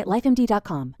restrictions apply at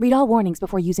lifemd.com. Read all warnings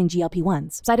before using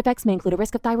GLP-1s. Side effects may include a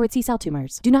risk of thyroid C-cell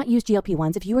tumors. Do not use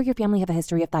GLP-1s if you or your family have a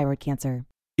history of thyroid cancer.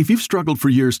 If you've struggled for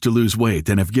years to lose weight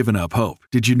and have given up hope,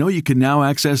 did you know you can now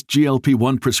access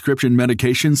GLP-1 prescription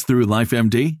medications through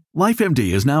LifeMD?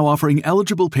 LifeMD is now offering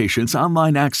eligible patients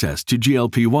online access to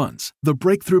GLP-1s, the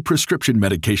breakthrough prescription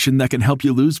medication that can help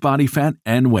you lose body fat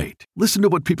and weight. Listen to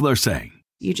what people are saying.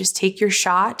 You just take your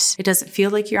shot. It doesn't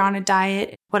feel like you're on a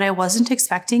diet. What I wasn't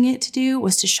expecting it to do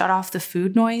was to shut off the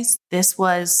food noise. This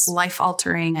was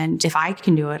life-altering, and if I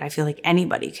can do it, I feel like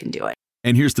anybody can do it.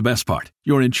 And here's the best part.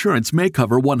 Your insurance may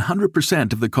cover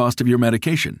 100% of the cost of your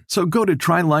medication. So go to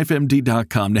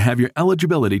TryLifeMD.com to have your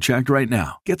eligibility checked right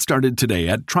now. Get started today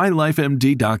at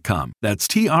TryLifeMD.com. That's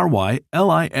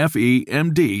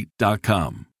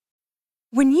TryLifeMD.com.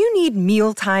 When you need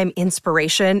mealtime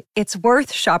inspiration, it's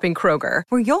worth shopping Kroger,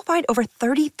 where you'll find over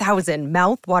 30,000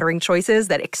 mouth-watering choices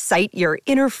that excite your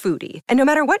inner foodie. And no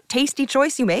matter what tasty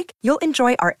choice you make, you'll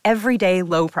enjoy our everyday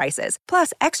low prices,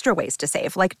 plus extra ways to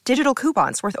save, like digital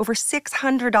coupons worth over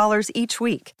 $600 each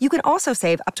week. You can also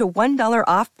save up to $1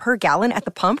 off per gallon at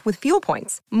the pump with fuel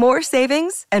points. More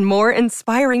savings and more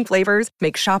inspiring flavors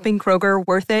make shopping Kroger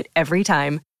worth it every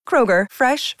time. Kroger,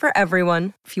 fresh for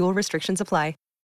everyone. Fuel restrictions apply.